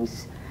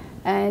teachings,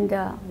 and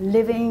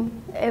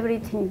living,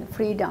 everything,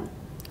 freedom.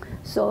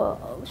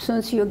 So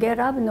since you get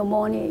up in the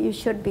morning, you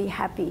should be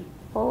happy.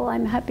 Oh,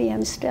 I'm happy,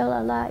 I'm still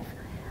alive.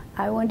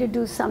 I want to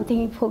do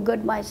something for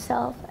good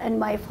myself and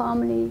my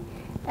family,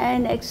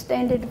 and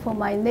extend it for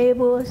my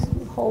neighbors,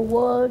 whole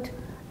world.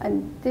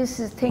 And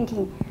this is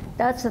thinking,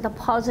 that's the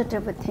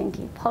positive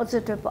thinking,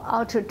 positive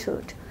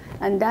attitude.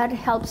 And that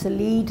helps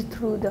lead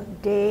through the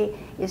day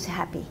is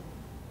happy.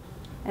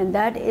 And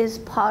that is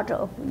part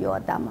of your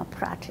Dhamma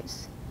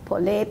practice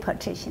for lay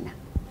practitioner.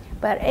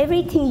 But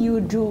everything you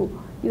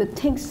do, you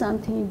think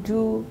something,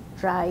 do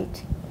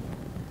right,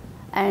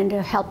 and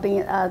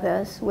helping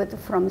others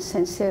from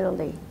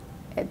sincerely.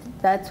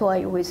 That's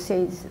why we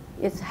say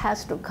it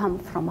has to come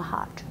from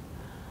heart.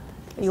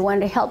 You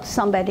want to help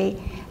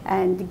somebody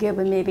and give,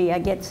 maybe I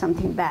get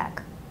something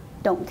back.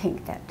 Don't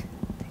think that.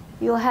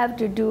 You have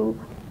to do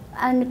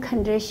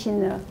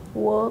unconditional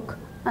work,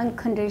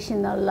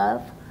 unconditional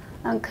love,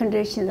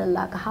 unconditional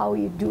like how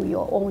you do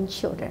your own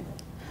children.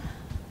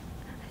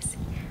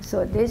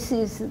 So this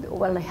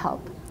will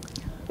help.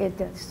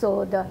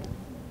 So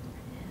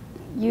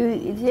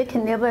they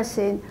can never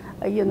say,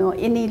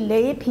 any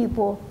lay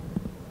people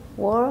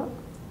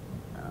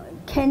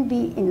can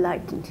be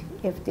enlightened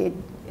if they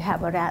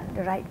have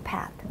the right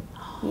path.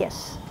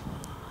 Yes.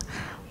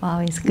 Wow,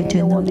 it's good to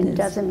know know woman this.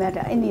 Doesn't matter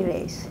any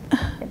race.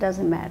 It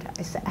doesn't matter.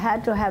 It's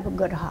had to have a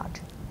good heart.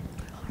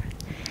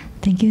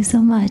 Thank you so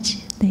much.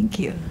 Thank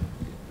you.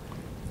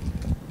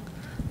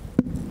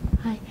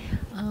 Hi.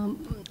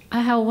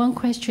 I have one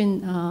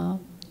question.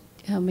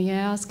 May I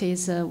ask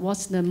is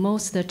what's the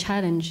most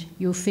challenge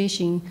you're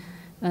facing,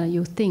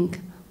 you think,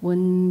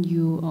 when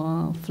you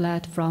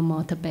fled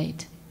from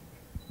Tibet?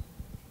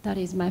 That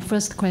is my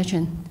first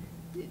question.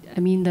 I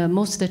mean, the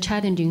most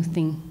challenging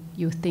thing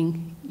you think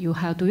you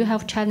have. Do you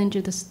have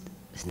challenged this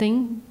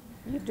thing?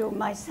 You do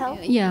myself?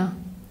 Yeah.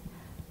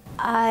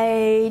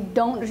 I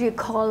don't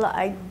recall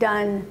I've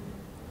done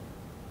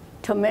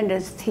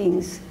tremendous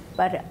things,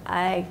 but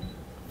I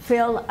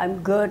feel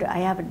I'm good. I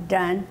have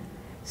done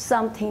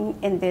something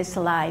in this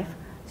life,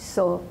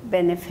 so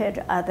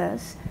benefit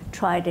others,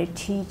 try to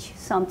teach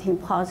something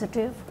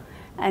positive,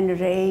 and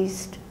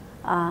raised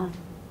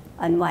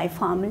my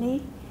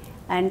family,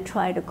 and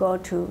try to go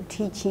to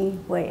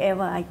teaching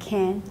wherever I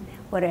can,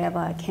 whatever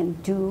I can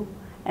do.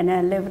 And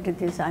I lived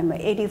this, I'm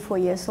 84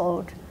 years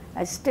old.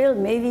 I still,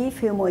 maybe a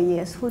few more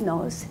years, who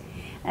knows.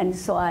 And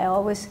so I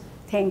always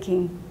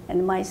thinking,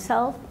 and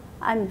myself,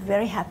 I'm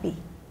very happy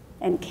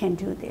and can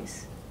do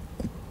this.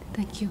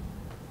 Thank you.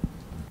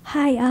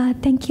 Hi,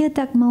 thank you,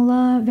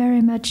 Dagmola,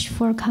 very much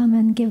for coming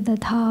and give the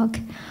talk.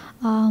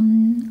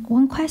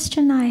 One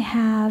question I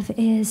have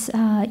is,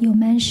 you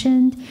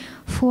mentioned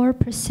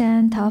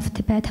 4% of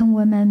Tibetan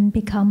women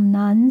become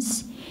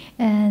nuns,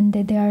 and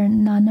there are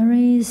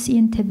nunneries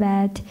in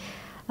Tibet.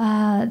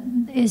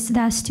 Is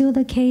that still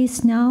the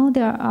case now?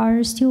 There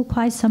are still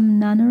quite some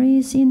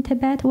nunneries in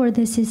Tibet, or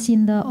this is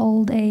in the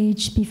old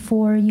age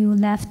before you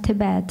left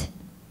Tibet?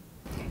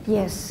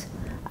 Yes,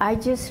 I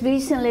just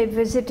recently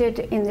visited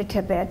in the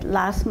Tibet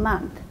last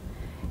month,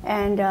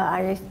 and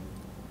I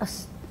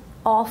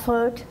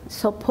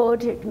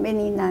supported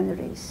many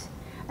nunneries.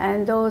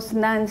 And those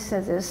nuns,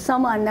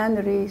 some are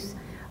nunneries,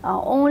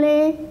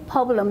 only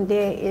problem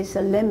there is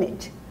a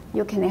limit.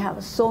 You can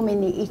have so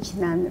many each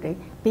nunnery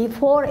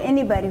before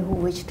anybody who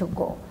wish to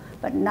go.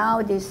 But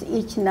now this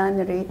each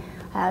nunnery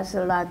has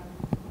like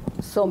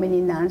so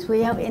many nuns.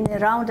 We have in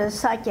around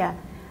Sakya,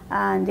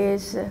 and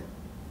there's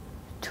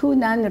 2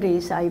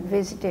 nunneries I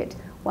visited.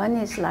 One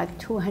is like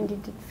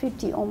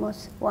 250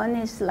 almost. One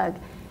is like,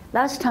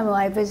 last time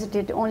I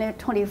visited only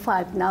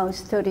 25, now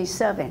it's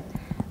 37.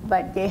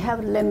 But they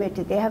have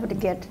limited, they have to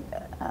get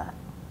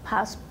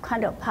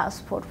kind of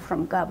passport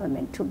from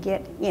government to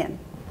get in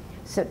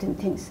certain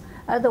things.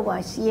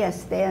 Otherwise,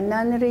 yes, they are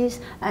nunneries,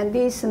 and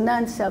these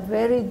nuns are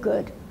very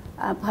good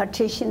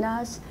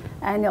practitioners.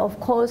 And of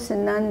course,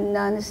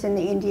 nuns in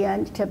India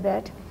and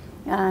Tibet,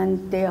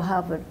 and they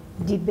have a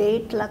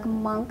debate like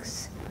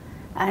monks,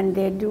 and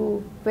they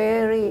do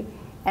very,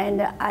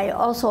 and I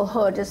also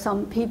heard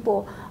some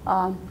people,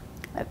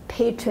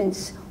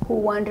 patrons who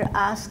want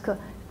to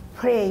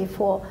pray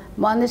for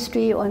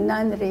monastery or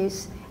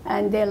nunneries,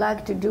 and they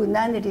like to do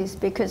nunneries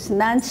because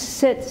nuns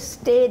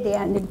stay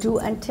there and do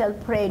until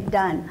prayer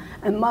done.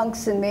 And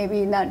monks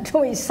maybe not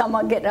doing,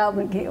 someone get up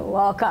and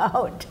walk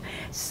out.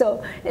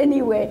 So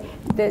anyway,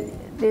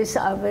 these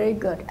are very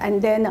good.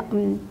 And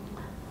then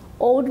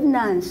old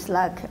nuns,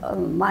 like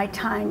my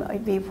time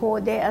before,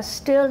 there are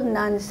still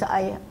nuns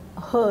I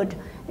heard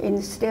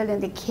still in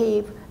the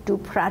cave do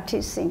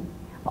practicing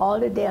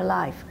all of their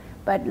life.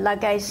 But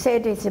like I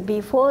said, it's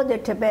before the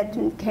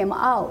Tibetan came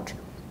out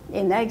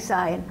in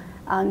exile,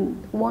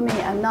 and women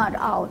are not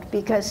out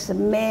because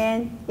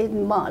men,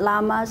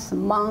 lamas,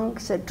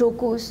 monks,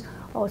 tukus,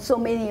 or so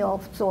many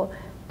of, so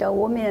the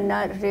women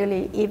are not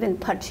really even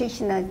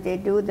practitioners. They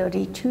do the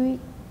retreat,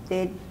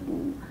 they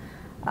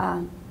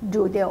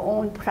do their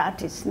own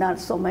practice, not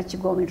so much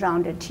going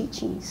around the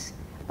teachings.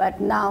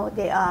 But now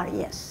they are,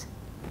 yes.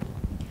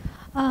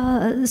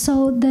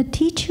 So the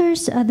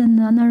teachers at the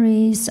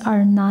nunneries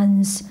are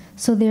nuns.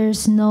 So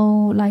there's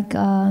no like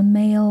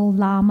male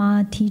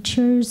lama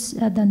teachers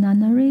at the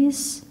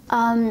nunneries?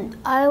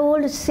 I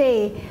would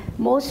say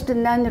most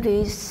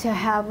nunneries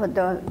have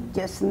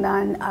just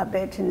nun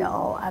abbot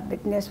or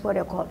abbotness, what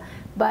you call.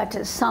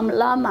 But some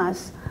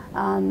lamas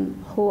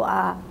who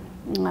are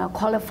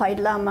qualified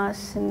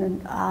lamas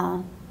and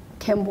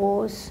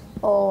Khenpos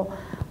or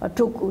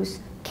tukus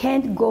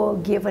can't go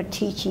give a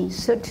teaching,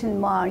 certain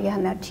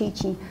Mahayana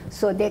teaching,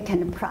 so they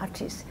can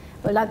practice.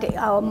 But like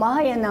our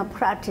Mahayana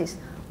practice,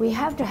 we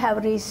have to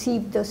have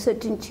received the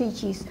certain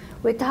teachings.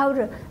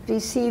 Without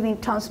receiving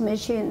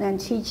transmission and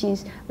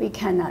teachings, we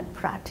cannot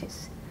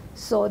practice.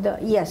 So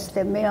yes,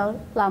 the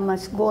male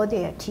lamas go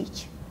there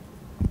teach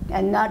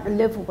and not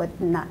live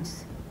with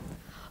nuns.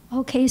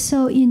 Okay,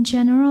 so in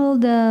general,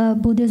 the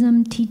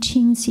Buddhism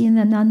teachings in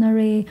the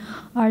nunnery,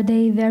 are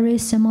they very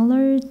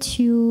similar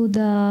to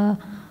the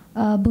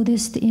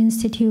Buddhist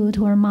institute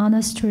or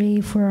monastery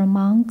for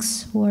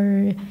monks,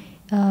 or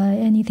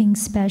anything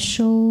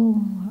special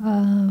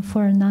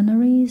for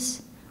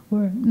nunneries?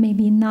 or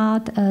maybe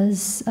not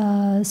as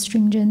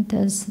stringent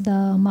as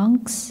the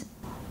monks?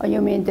 Or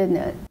you mean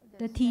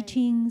the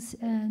teachings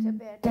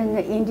and in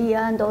India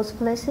and those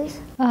places?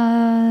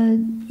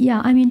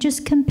 Yeah, I mean,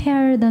 just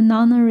compare the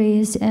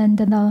nunneries and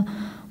the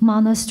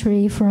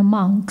monastery for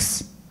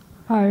monks.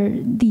 Are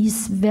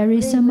these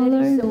very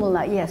similar? Very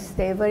similar, yes,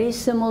 they're very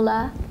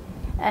similar.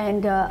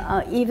 And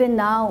even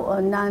now,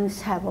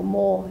 nuns have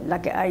more,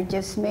 like I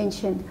just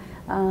mentioned,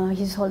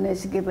 His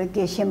Holiness gave a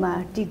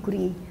Geshe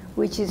degree,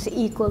 which is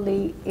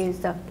equally is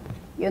the,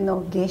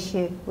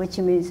 Geshe, which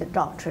means a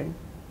doctorate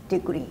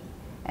degree.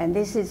 And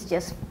this is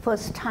just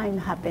first time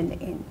happened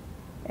in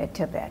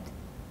Tibet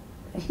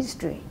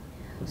history.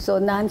 So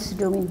nuns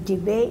doing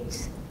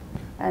debates,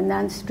 and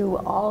nuns do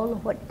all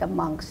what the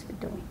monks are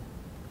doing,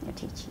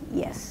 teaching,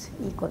 yes,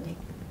 equally.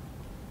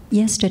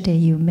 Yesterday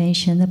you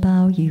mentioned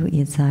about you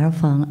exiled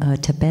from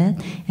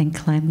Tibet and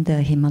climbed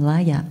the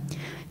Himalaya.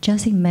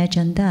 Just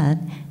imagine that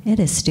it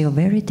is still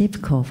very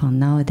difficult from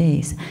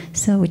nowadays.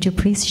 So would you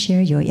please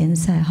share your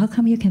insight? How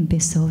come you can be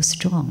so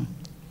strong?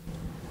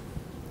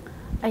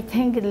 I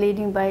think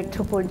leading by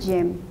Triple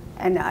Gym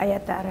and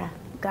Ayatara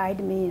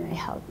guide me and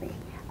help me,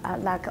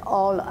 like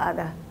all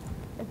other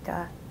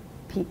the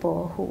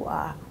people who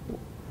are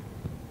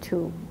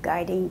to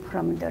guiding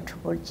from the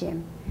Triple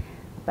Gym.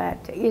 But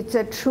it's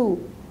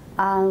true.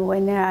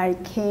 When I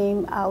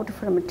came out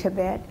from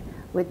Tibet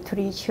with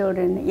 3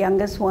 children,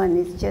 youngest one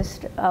is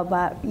just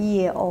about a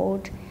year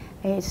old.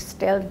 He's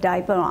still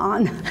diaper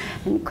on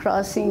and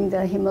crossing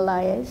the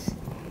Himalayas.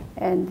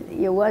 And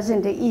it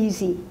wasn't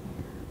easy,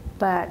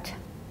 but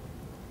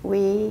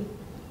we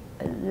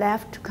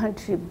left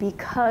country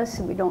because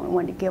we don't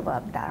want to give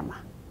up Dharma.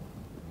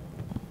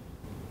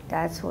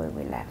 That's where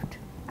we left.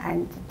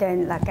 And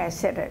then, like I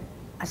said,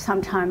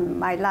 sometime in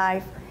my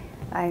life,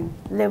 I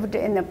lived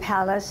in a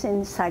palace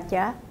in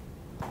Sakya.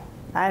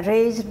 I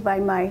raised by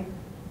my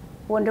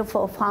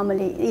wonderful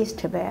family in East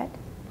Tibet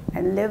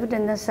and lived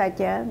in the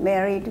Sakya,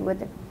 married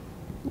with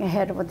the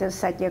head of the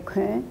Sakya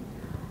queen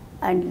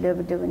and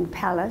lived in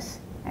palace.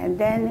 And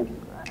then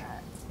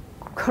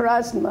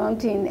crossed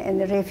mountain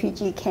and the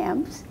refugee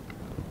camps.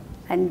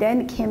 And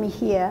then came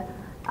here,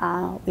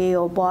 we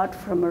were bought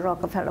from a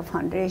Rockefeller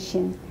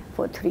Foundation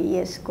for 3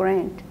 years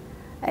grant.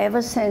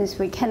 Ever since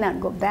we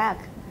cannot go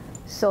back.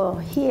 So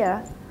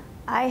here,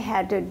 I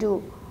had to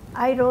do,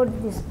 I wrote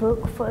this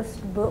book,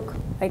 first book,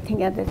 I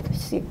think I have to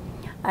see,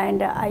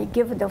 and I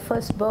give the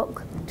first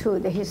book to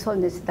His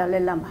Holiness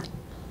Dalai Lama.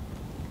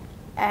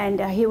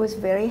 And he was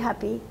very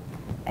happy,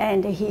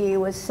 and he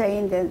was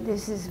saying that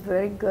this is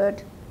very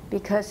good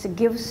because it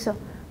gives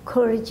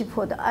courage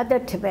for the other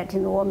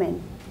Tibetan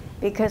women,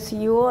 because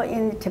you're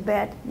in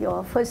Tibet,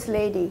 you're first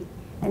lady,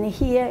 and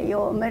here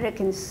you're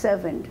American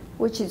servant,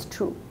 which is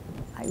true.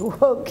 I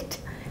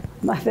worked,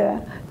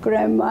 mother,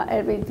 grandma,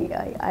 everything.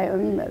 I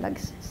am like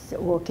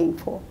working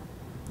for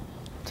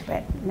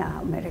Tibet, now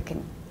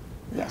American,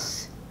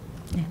 yes.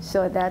 Yeah.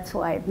 So that's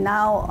why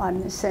now,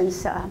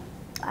 since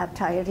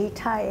after I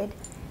retired,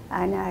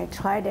 and I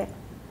try to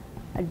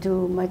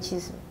do much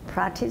is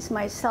practice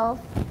myself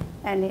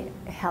and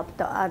help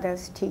the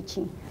others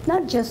teaching.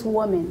 Not just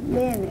women,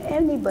 men,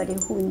 anybody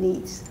who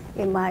needs,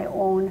 in my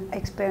own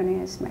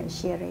experience, my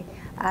sharing.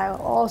 I'm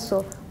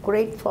also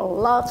grateful,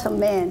 lots of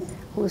men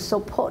who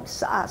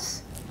supports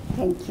us.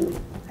 Thank you.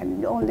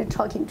 I'm only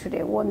talking to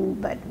the women,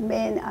 but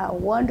men are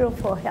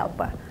wonderful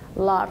helper,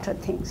 lot of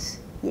things,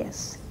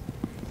 yes.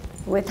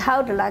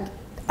 Without, like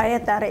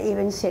Ayatara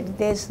even said,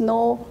 there's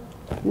no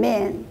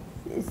man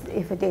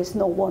if there's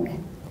no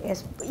woman,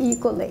 it's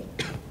equally.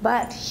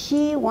 But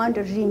she want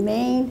to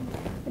remain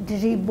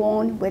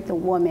reborn with a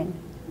woman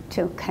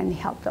to can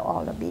help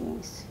all the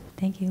beings.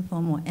 Thank you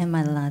for more. And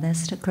my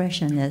last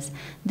question is,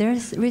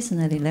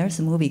 recently there's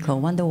a movie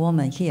called Wonder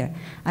Woman here.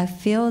 I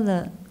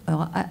feel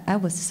I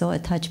was so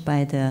touched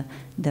by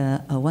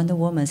the Wonder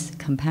Woman's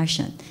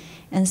compassion.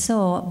 And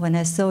so when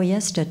I saw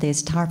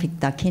yesterday's topic,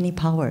 Dakini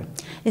power,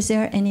 is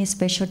there any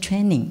special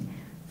training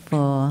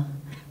for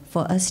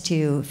us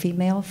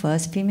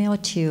female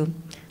to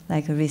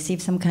like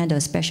receive some kind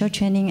of special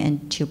training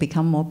and to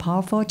become more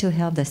powerful to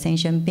help the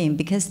sentient being?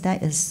 Because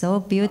that is so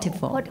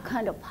beautiful. What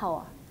kind of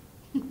power?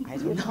 I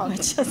don't know.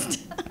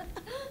 Just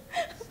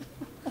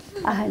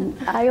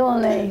I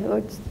only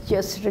would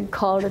just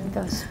recall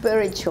the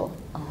spiritual.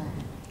 Oh.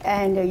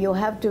 And you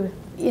have to,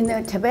 in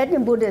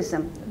Tibetan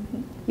Buddhism,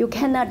 you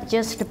cannot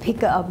just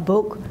pick a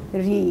book,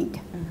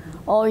 read.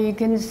 Or you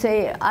can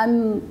say,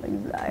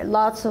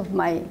 lots of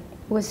my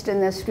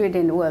Western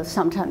students will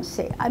sometimes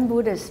say, I'm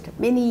Buddhist.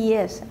 Many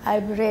years,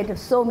 I've read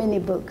so many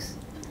books.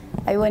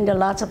 I went to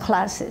lots of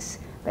classes,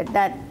 but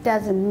that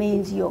doesn't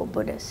mean you're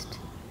Buddhist.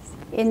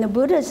 In the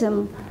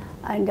Buddhism,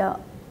 and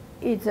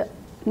it's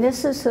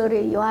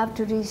necessary, you have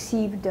to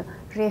receive the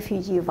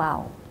refugee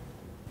vow,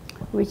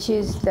 which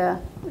is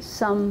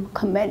some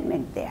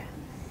commitment there.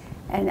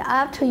 And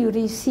after you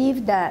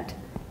receive that,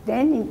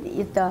 then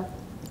the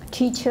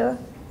teacher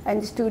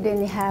and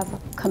student have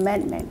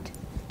commitment.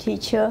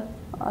 Teacher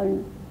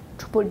on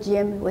Triple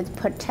Gym will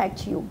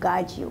protect you,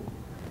 guide you,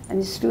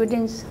 and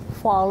students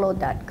follow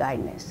that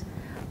guidance.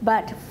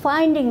 But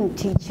finding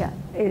teacher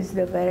is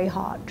very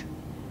hard.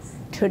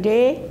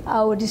 Today,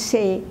 I would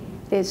say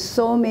there's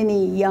so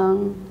many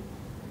young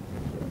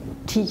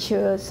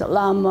teachers,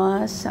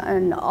 lamas,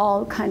 and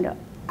all kind of,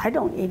 I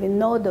don't even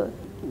know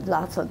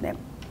lots of them.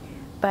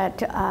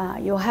 But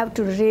you have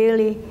to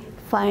really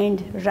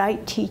find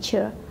right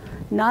teacher,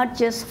 not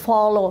just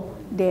follow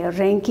their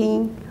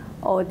ranking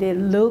or their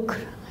look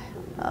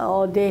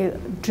or they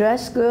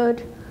dress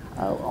good,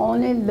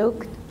 only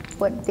look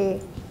what their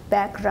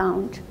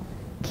background,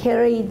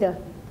 carry the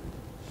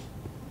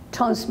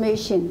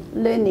transmission,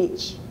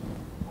 lineage,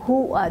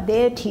 who are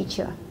their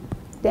teacher,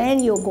 then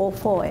you go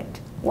for it.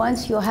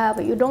 Once you have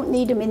it, you don't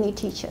need many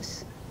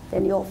teachers,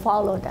 then you'll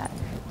follow that.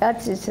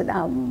 That is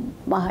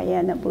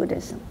Mahayana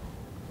Buddhism.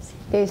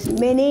 There's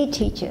many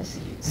teachers.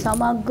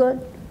 Some are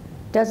good,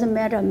 doesn't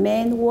matter,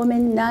 man,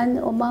 woman, nun,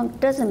 or monk,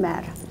 doesn't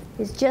matter.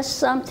 It's just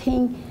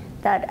something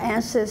that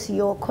answers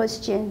your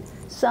question,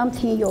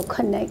 something you're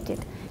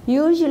connected.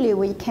 Usually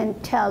we can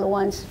tell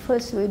once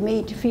first we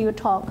meet, if you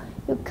talk,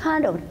 you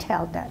kind of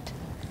tell that.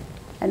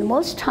 And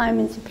most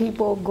times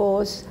people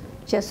goes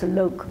just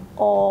look,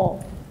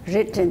 all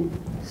written,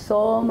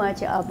 so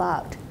much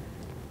about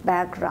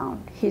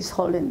background, His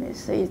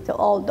Holiness,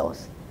 all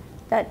those.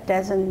 That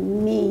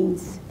doesn't mean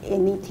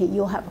anything,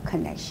 you have a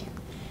connection.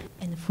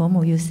 And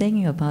Formal, you're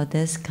saying about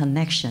this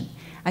connection.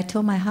 I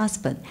told my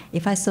husband,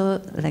 if I saw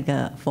like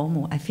a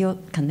Formal, I feel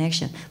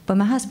connection. But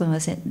my husband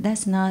was saying,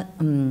 that's not,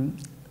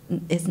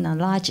 it's not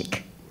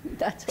logic.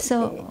 That's okay.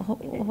 So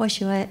what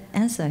should I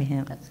answer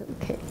him? That's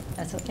okay.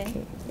 That's okay?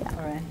 Okay, yeah.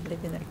 All right,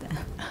 leave it like that.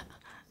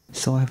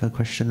 So I have a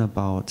question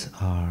about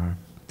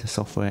the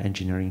software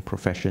engineering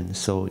profession.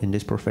 So in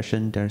this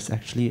profession, there's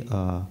actually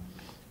a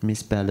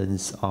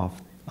misbalance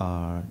of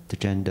the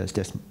genders.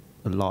 There's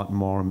a lot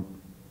more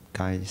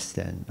guys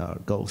than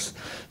girls.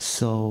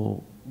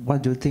 So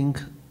what do you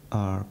think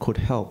could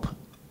help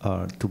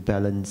to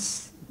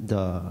balance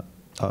the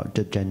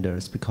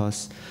genders?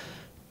 Because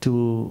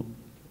to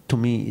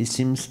me, it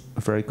seems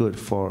very good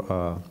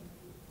for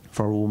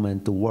a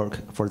woman to work,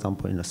 for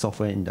example, in the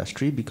software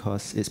industry,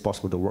 because it's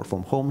possible to work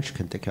from home. She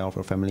can take care of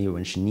her family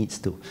when she needs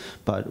to.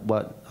 But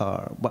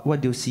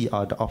what do you see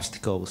are the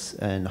obstacles,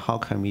 and how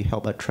can we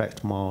help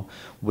attract more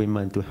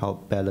women to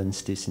help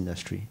balance this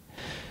industry?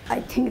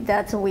 I think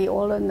that's what we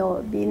all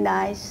know. Be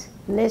nice,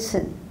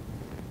 listen,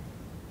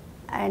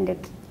 and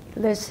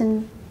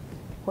listen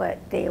what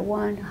they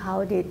want,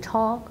 how they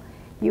talk.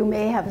 You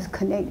may have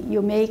connect.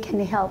 You may can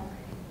help.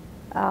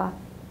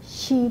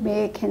 She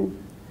may can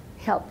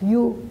help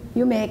you.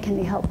 You may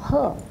can help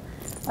her.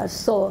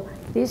 So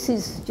this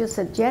is just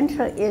a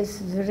gender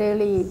is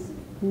really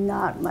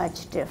not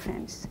much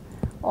difference.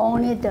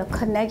 Only the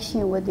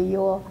connection with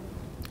your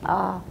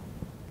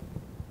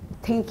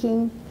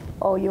thinking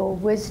or your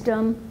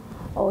wisdom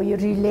or your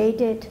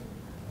related,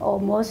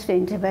 or most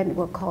in Tibetan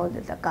we call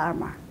it the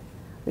karma.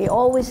 We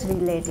always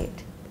related.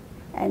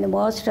 And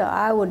most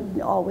I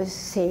would always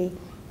say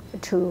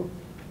to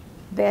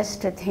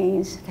best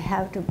things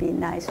have to be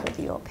nice with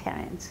your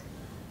parents.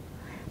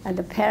 And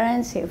the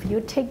parents, if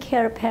you take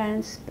care of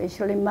parents,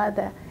 especially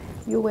mother,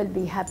 you will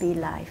be happy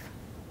life.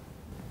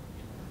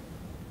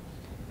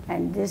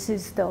 And this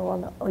is the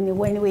all, only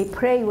when we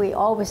pray, we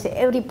always say,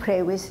 every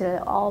prayer we say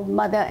all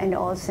mother and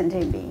all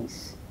sentient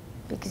beings.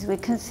 Because we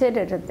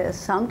consider that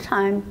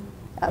sometime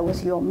I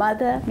was your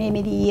mother,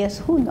 maybe years,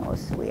 who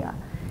knows we are.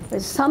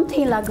 It's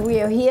something like we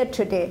are here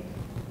today.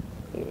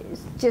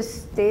 It's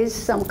just, there's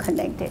some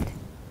connected.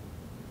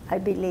 I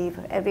believe,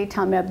 every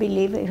time I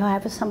believe, if I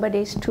have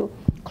somebody too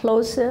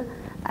closer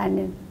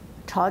and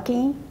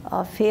talking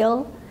or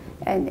feel,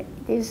 and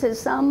this is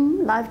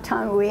some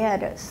lifetime we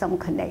had some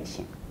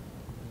connection.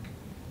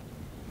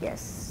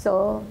 Yes,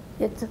 so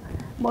it's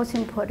most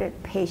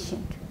important,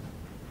 patient.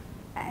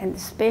 And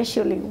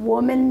especially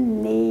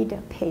women need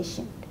a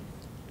patient.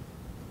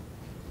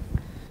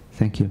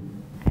 Thank you.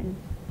 And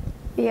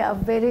they are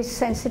very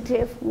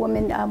sensitive,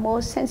 women are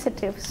more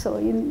sensitive, so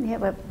you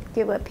have a,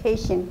 give a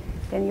patient,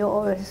 then you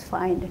always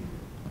find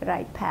the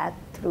right path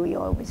through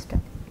your wisdom.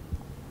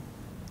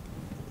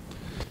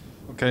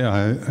 Okay,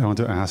 I want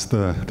to ask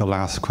the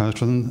last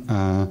question.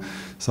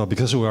 So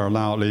because we are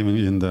now living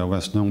in the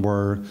Western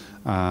world,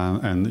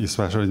 and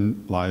especially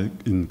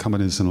in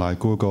companies like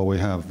Google, we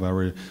have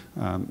very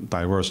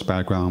diverse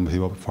background.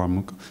 People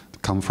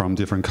come from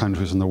different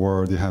countries in the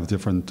world. They have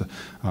different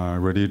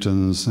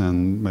religions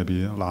and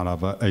maybe a lot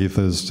of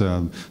atheists.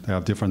 They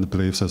have different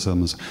belief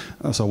systems.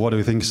 So what do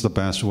you think is the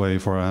best way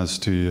for us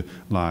to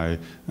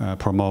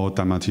promote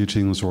Dharma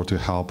teachings or to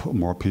help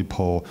more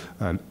people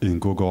in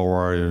Google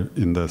or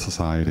in the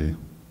society?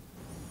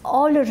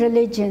 All the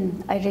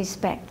religion I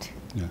respect.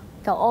 Yeah.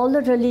 All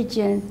the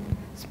religion,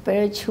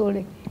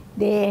 spiritually,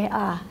 they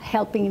are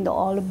helping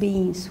all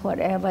beings,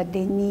 whatever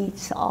they need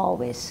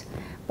always.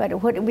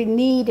 But what we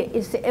need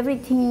is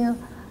everything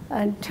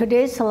in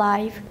today's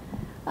life,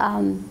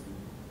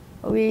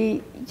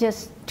 we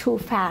just too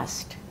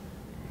fast.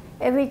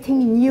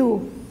 Everything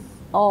new,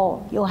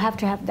 oh, you have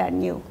to have that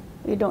new.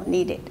 You don't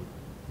need it.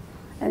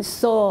 And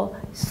so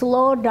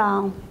slow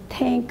down,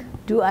 think,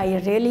 do I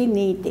really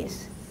need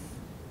this?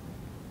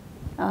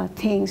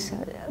 Things,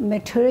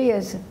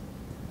 materials,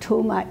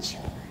 too much.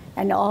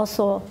 And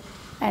also,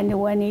 and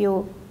when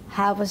you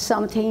have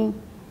something,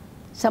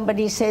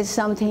 somebody says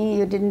something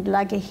you didn't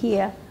like to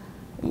hear,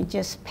 you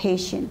just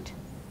patient.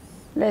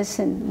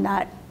 Listen,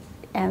 not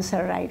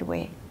answer right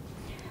away.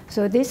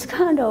 So this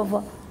kind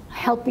of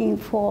helping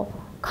for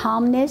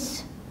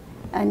calmness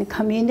and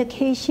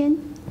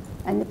communication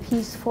and a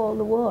peaceful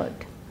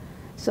world.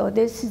 So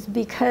this is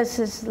because,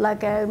 it's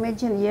like I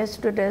mentioned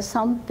yesterday,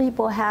 some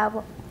people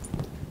have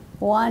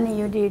one,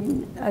 you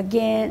did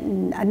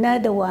again,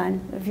 another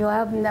one. If you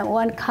have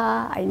one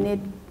car, I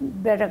need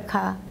better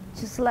car.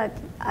 Just like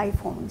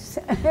iPhones,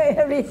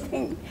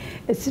 everything.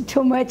 It's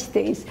too much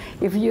things.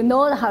 If you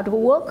know how to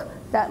work,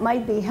 that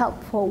might be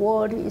helpful.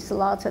 World is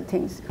lots of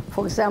things.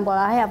 For example,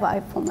 I have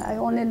iPhone. I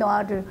only know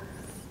how to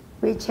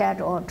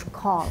WeChat or to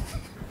call.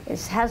 It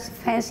has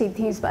fancy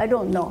things, but I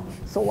don't know.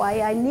 So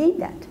why I need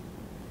that?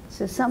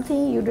 So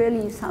something you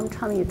really,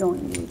 sometimes you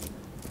don't need.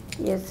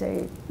 Yes,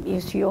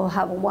 if you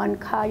have one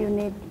car, you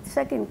need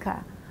second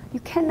car.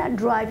 You cannot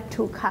drive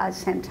two cars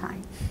at the same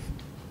time.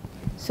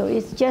 So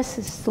it's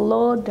just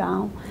slow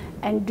down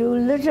and do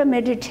little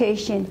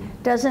meditation.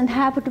 Doesn't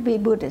have to be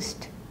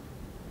Buddhist.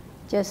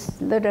 Just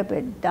a little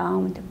bit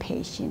down, the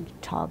patient,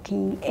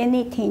 talking,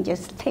 anything,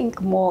 just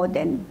think more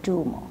than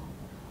do more.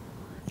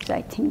 So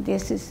I think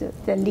this is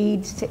the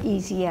leads to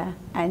easier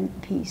and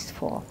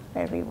peaceful for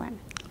everyone.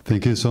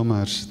 Thank you so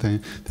much.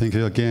 Thank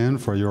you again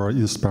for your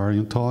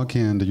inspiring talk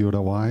and your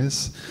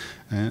advice.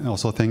 And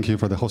also thank you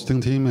for the hosting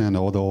team and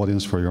all the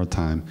audience for your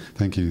time.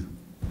 Thank you.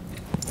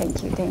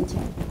 Thank you, thank you.